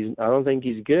 I don't think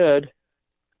he's good,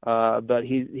 but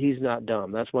he's not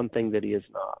dumb. That's one thing that he is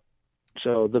not.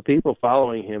 So the people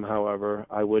following him, however,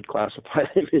 I would classify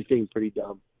them as being pretty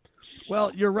dumb.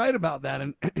 Well, you're right about that.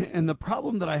 And the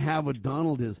problem that I have with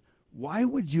Donald is, why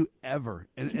would you ever,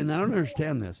 and I don't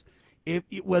understand this,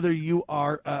 whether you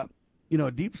are, a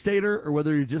deep stater or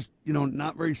whether you're just,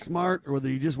 not very smart or whether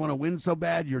you just want to win so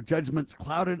bad, your judgment's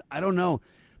clouded, I don't know.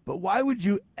 But why would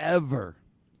you ever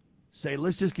say,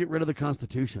 let's just get rid of the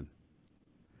Constitution?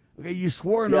 Okay, you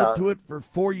swore an oath to it for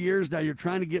 4 years. Now you're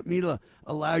trying to get me to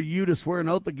allow you to swear an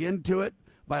oath again to it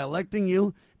by electing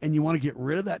you, and you want to get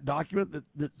rid of that document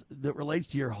that relates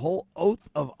to your whole oath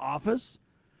of office?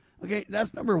 Okay,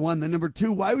 that's number one. Then number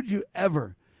two, why would you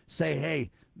ever say,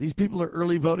 hey, these people are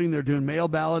early voting, they're doing mail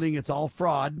balloting, it's all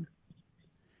fraud.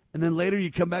 And then later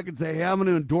you come back and say, hey, I'm going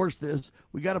to endorse this.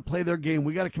 We got to play their game.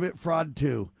 We got to commit fraud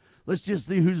too. Let's just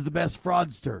see who's the best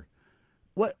fraudster.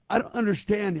 What? I don't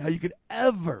understand how you could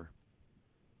ever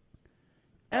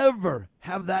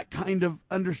have that kind of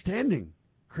understanding,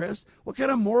 Chris. What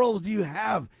kind of morals do you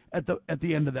have at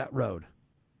the end of that road?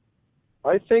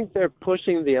 I think they're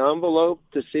pushing the envelope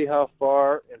to see how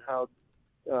far and how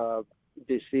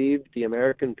deceived the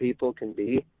American people can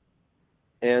be.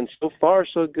 And so far,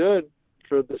 so good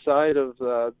for the side of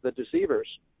the deceivers,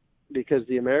 because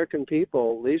the American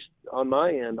people, at least on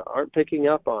my end, aren't picking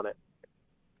up on it.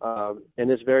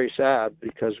 And it's very sad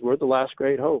because we're the last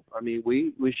great hope. I mean,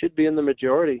 we should be in the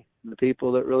majority, the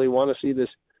people that really want to see this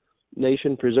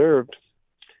nation preserved.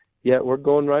 Yet we're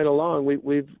going right along.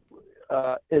 We've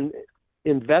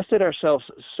invested ourselves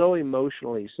so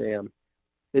emotionally, Sam.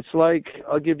 It's like,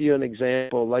 I'll give you an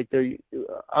example. Like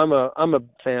I'm a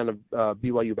fan of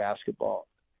BYU basketball.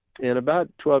 And about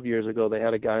 12 years ago, they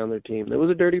had a guy on their team that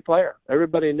was a dirty player.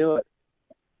 Everybody knew it.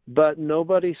 But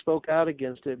nobody spoke out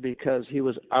against it because he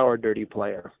was our dirty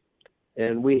player.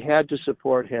 And we had to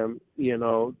support him,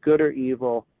 good or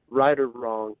evil, right or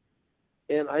wrong.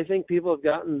 And I think people have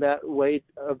gotten that way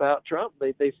about Trump.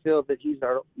 They feel that he's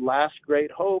our last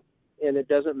great hope, and it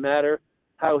doesn't matter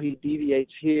how he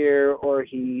deviates here or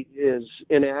he is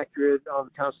inaccurate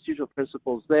on constitutional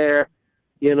principles there.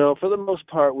 For the most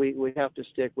part, we have to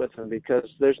stick with him because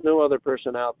there's no other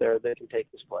person out there that can take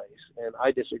his place. And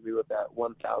I disagree with that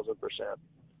 1,000%.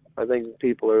 I think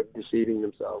people are deceiving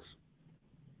themselves.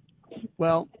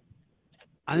 Well,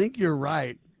 I think you're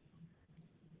right.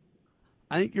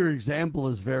 I think your example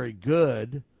is very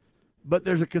good, but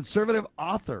there's a conservative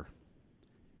author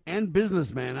and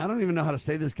businessman. I don't even know how to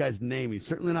say this guy's name. He's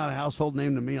certainly not a household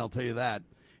name to me, I'll tell you that.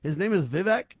 His name is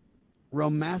Vivek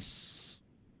Ramaswamy.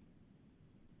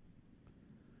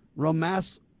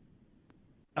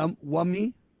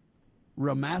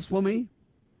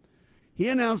 He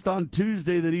announced on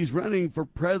Tuesday that he's running for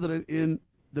president in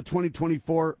the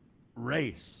 2024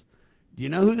 race. Do you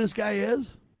know who this guy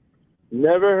is?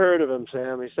 Never heard of him,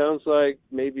 Sam. He sounds like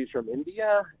maybe from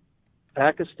India,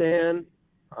 Pakistan.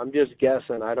 I'm just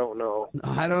guessing. I don't know.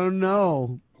 I don't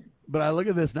know. But I look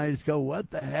at this and I just go, what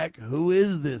the heck? Who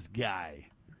is this guy?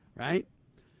 Right?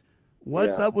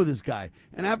 What's up with this guy?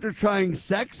 And after trying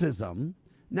sexism,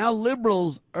 now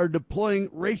liberals are deploying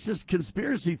racist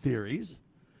conspiracy theories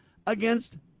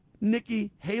against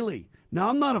Nikki Haley. Now,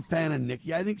 I'm not a fan of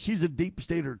Nikki. I think she's a deep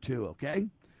stater too, okay?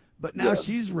 But now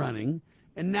she's running,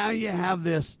 and now you have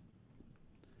this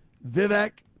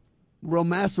Vivek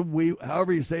Ramaswamy,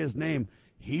 however you say his name.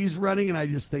 He's running, and I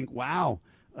just think, wow,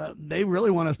 they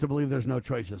really want us to believe there's no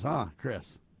choices, huh,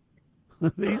 Chris?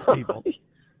 These people.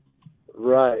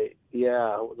 Right,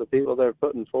 yeah, the people they're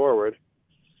putting forward.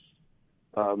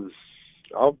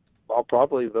 I'll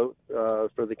probably vote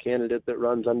for the candidate that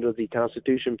runs under the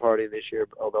Constitution Party this year,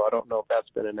 although I don't know if that's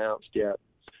been announced yet.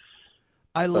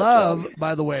 I love,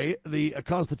 by the way, the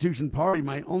Constitution Party.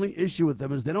 My only issue with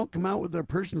them is they don't come out with their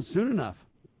person soon enough.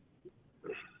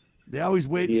 They always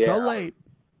wait so late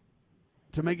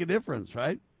to make a difference,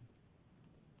 right?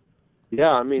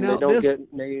 Yeah, I mean, now, they don't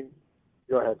get named.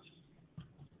 Go ahead.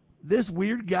 This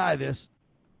weird guy, this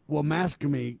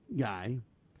Ramaswamy guy,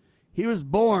 he was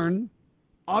born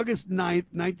August 9th,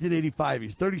 1985.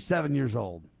 He's 37 years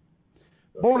old.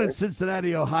 Born in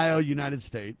Cincinnati, Ohio, United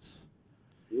States.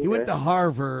 He went to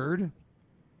Harvard,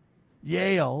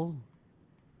 Yale.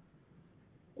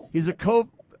 He's a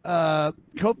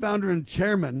co-founder and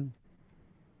chairman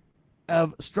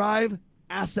of Strive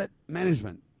Asset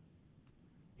Management.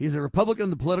 He's a Republican in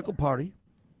the political party.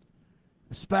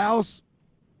 A spouse,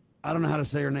 I don't know how to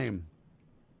say her name.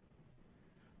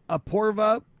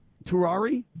 Apoorva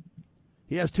Turari.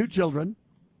 He has 2 children.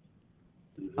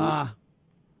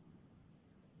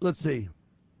 Let's see.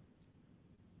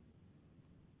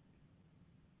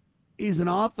 He's an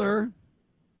author.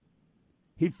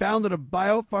 He founded a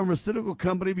biopharmaceutical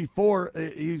company before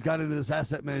he got into this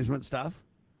asset management stuff.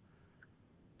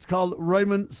 It's called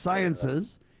Roivant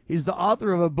Sciences. He's the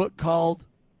author of a book called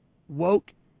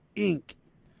Woke Inc.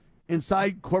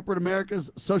 Inside Corporate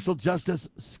America's Social Justice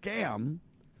Scam,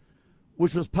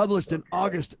 which was published in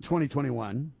August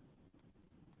 2021.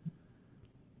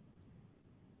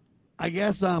 I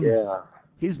guess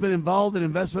he's been involved in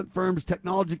investment firms,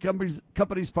 technology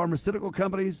companies, pharmaceutical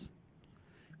companies.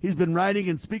 He's been writing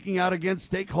and speaking out against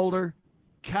stakeholder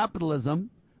capitalism,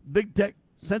 big tech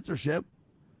censorship,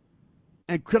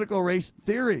 and critical race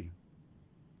theory.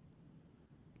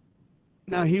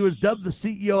 Now, he was dubbed the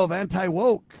CEO of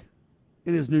Anti-Woke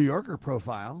in his New Yorker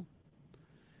profile.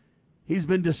 He's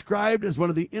been described as one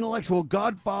of the intellectual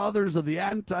godfathers of the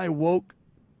anti-woke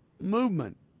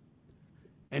movement.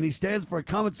 And he stands for a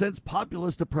common sense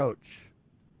populist approach.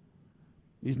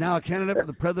 He's now a candidate for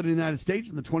the president of the United States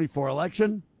in the 2024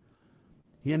 election.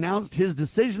 He announced his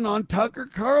decision on Tucker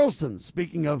Carlson.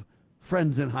 Speaking of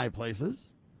friends in high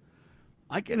places,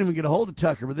 I can't even get a hold of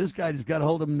Tucker, but this guy just got a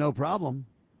hold of him no problem.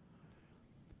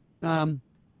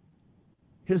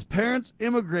 His parents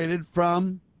immigrated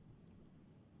from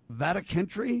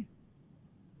Vatican.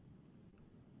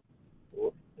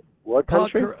 What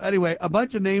country? Anyway, a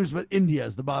bunch of names, but India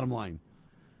is the bottom line.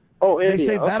 Oh, India. They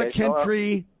say okay.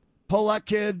 Vatican,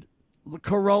 Polakid,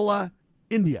 Corolla,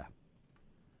 India.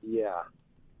 Yeah.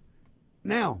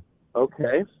 Now,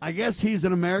 okay. I guess he's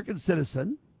an American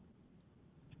citizen.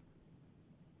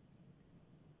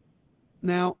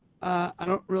 Now, I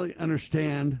don't really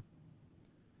understand,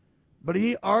 but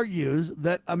he argues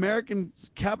that American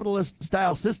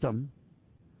capitalist-style system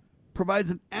provides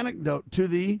an antidote to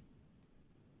the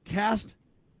caste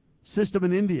system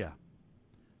in India.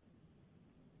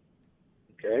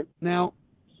 Okay. Now,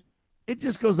 it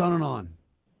just goes on and on.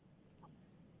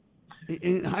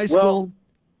 In high school,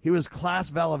 he was class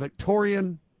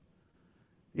valedictorian.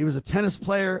 He was a tennis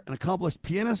player, an accomplished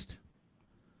pianist.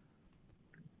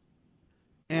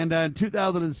 And in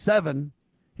 2007,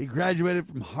 he graduated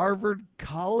from Harvard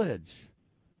College.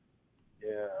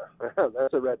 Yeah,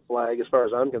 that's a red flag as far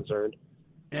as I'm concerned.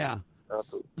 Yeah.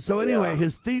 So anyway,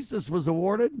 his thesis was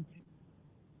awarded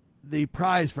the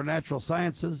prize for natural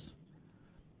sciences.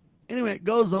 Anyway, it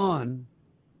goes on.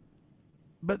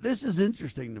 But this is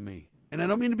interesting to me. And I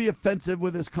don't mean to be offensive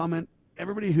with this comment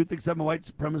everybody who thinks I'm a white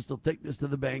supremacist will take this to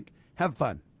the bank. Have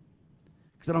fun,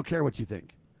 because I don't care what you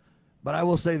think. But I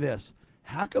will say this.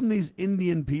 How come these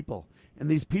Indian people and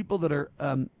these people that are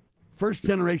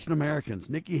first-generation Americans,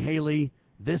 Nikki Haley,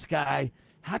 this guy,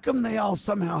 how come they all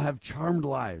somehow have charmed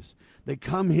lives? They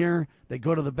come here, they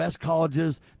go to the best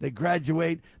colleges, they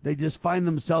graduate, they just find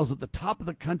themselves at the top of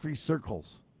the country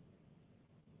circles.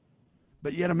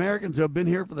 But yet Americans who have been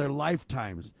here for their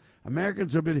lifetimes,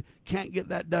 Americans who can't get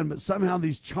that done, but somehow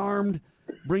these charmed,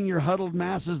 bring your huddled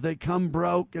masses, they come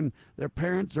broke, and their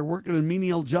parents are working in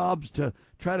menial jobs to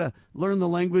try to learn the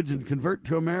language and convert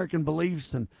to American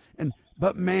beliefs.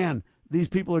 But man, these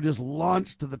people are just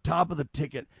launched to the top of the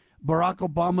ticket. Barack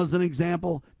Obama's an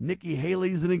example. Nikki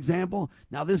Haley's an example.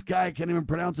 Now this guy, I can't even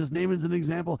pronounce his name, as an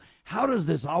example. How does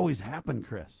this always happen,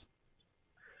 Chris?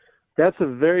 That's a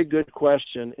very good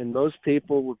question, and most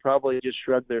people would probably just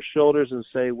shrug their shoulders and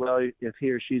say, well, if he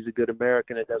or she's a good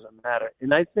American, it doesn't matter.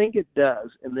 And I think it does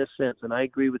in this sense, and I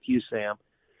agree with you, Sam.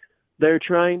 They're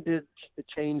trying to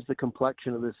change the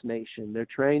complexion of this nation. They're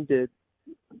trying to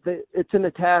 – it's an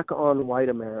attack on white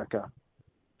America.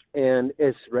 And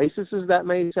as racist as that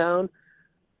may sound,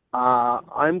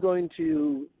 I'm going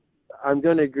to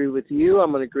agree with you.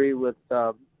 I'm going to agree with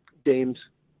James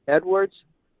Edwards.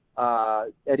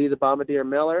 Eddie the Bombardier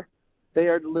Miller. They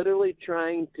are literally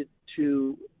trying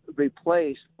to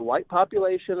replace the white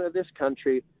population of this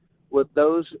country with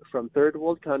those from third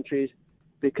world countries,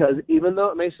 because even though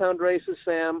it may sound racist,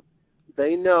 Sam,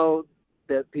 they know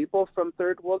that people from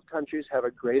third world countries have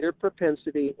a greater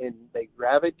propensity and they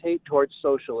gravitate towards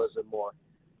socialism more.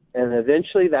 And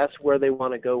eventually that's where they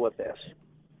want to go with this.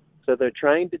 So they're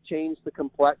trying to change the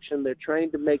complexion. They're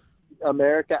trying to make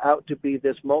America out to be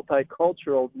this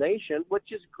multicultural nation,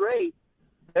 which is great.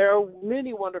 There are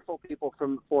many wonderful people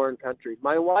from foreign countries,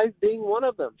 my wife being one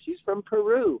of them. She's from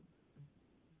Peru.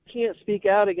 Can't speak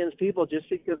out against people just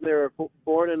because they're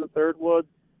born in a third world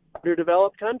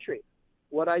underdeveloped country.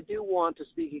 What I do want to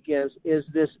speak against is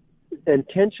this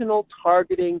intentional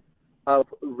targeting of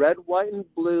red, white, and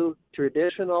blue,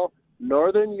 traditional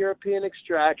Northern European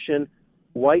extraction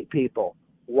white people.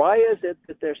 Why is it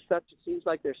that it seems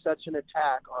like there's such an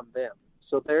attack on them?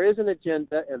 So there is an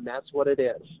agenda, and that's what it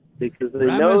is. Because they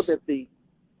know that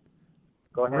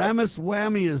Go ahead.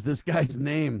 Ramaswamy is this guy's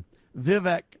name.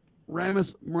 Vivek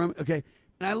Ramaswamy. Okay,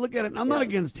 and I look at it, and I'm not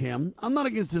against him. I'm not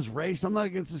against his race. I'm not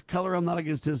against his color. I'm not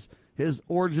against his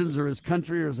origins or his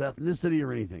country or his ethnicity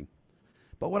or anything.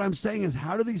 But what I'm saying is,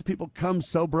 how do these people come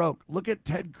so broke? Look at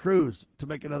Ted Cruz, to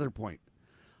make another point.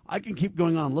 I can keep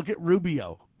going on. Look at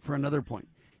Rubio for another point.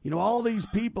 All these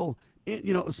people,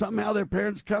 somehow their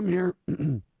parents come here,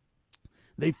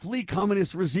 they flee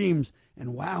communist regimes,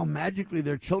 and wow, magically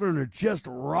their children are just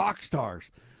rock stars.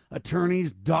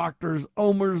 Attorneys, doctors,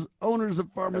 owners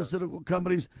of pharmaceutical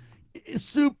companies,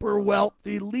 super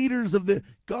wealthy, leaders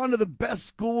gone to the best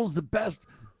schools, the best.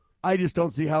 I just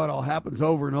don't see how it all happens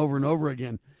over and over and over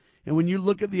again. And when you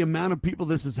look at the amount of people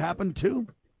this has happened to,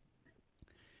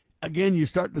 again, you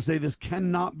start to say this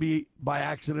cannot be by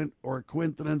accident or a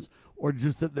coincidence or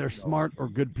just that they're smart or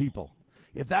good people.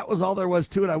 If that was all there was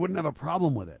to it, I wouldn't have a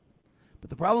problem with it. But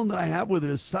the problem that I have with it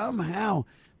is somehow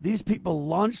these people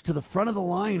launch to the front of the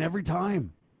line every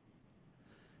time.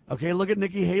 Okay, look at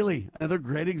Nikki Haley, another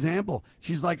great example.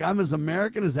 She's like, I'm as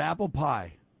American as apple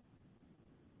pie.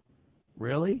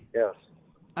 Really? Yes.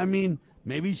 I mean,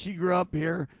 maybe she grew up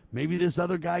here. Maybe this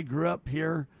other guy grew up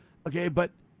here. Okay,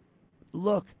 but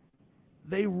look,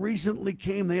 they recently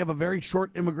came. They have a very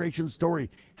short immigration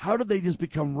story. How did they just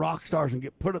become rock stars and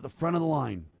get put at the front of the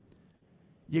line?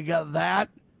 You got that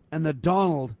and the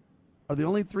Donald are the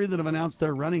only three that have announced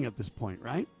they're running at this point,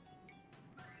 right?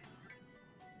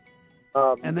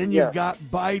 And then you've got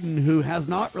Biden, who has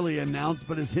not really announced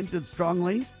but has hinted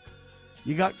strongly.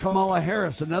 You got Kamala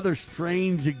Harris, another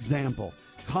strange example.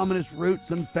 Communist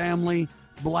roots and family,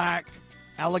 black,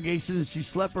 allegations she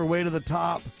slept her way to the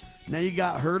top. Now you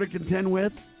got her to contend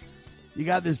with. You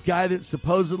got this guy that's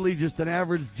supposedly just an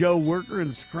average Joe worker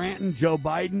in Scranton. Joe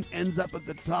Biden ends up at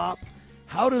the top.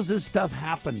 How does this stuff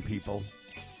happen, people?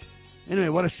 Anyway,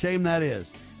 what a shame that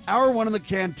is. Hour one in the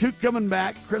can, two coming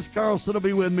back. Chris Carlson will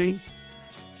be with me.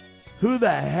 Who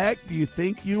the heck do you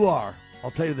think you are?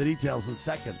 I'll tell you the details in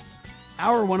seconds.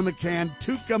 Hour one in the can,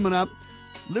 two coming up.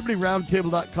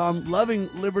 LibertyRoundtable.com,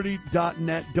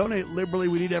 LovingLiberty.net. Donate liberally.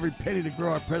 We need every penny to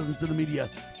grow our presence in the media.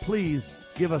 Please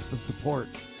give us the support.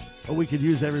 But we could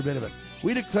use every bit of it.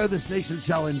 We declare this nation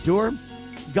shall endure.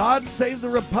 God save the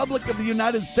Republic of the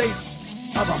United States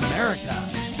of America.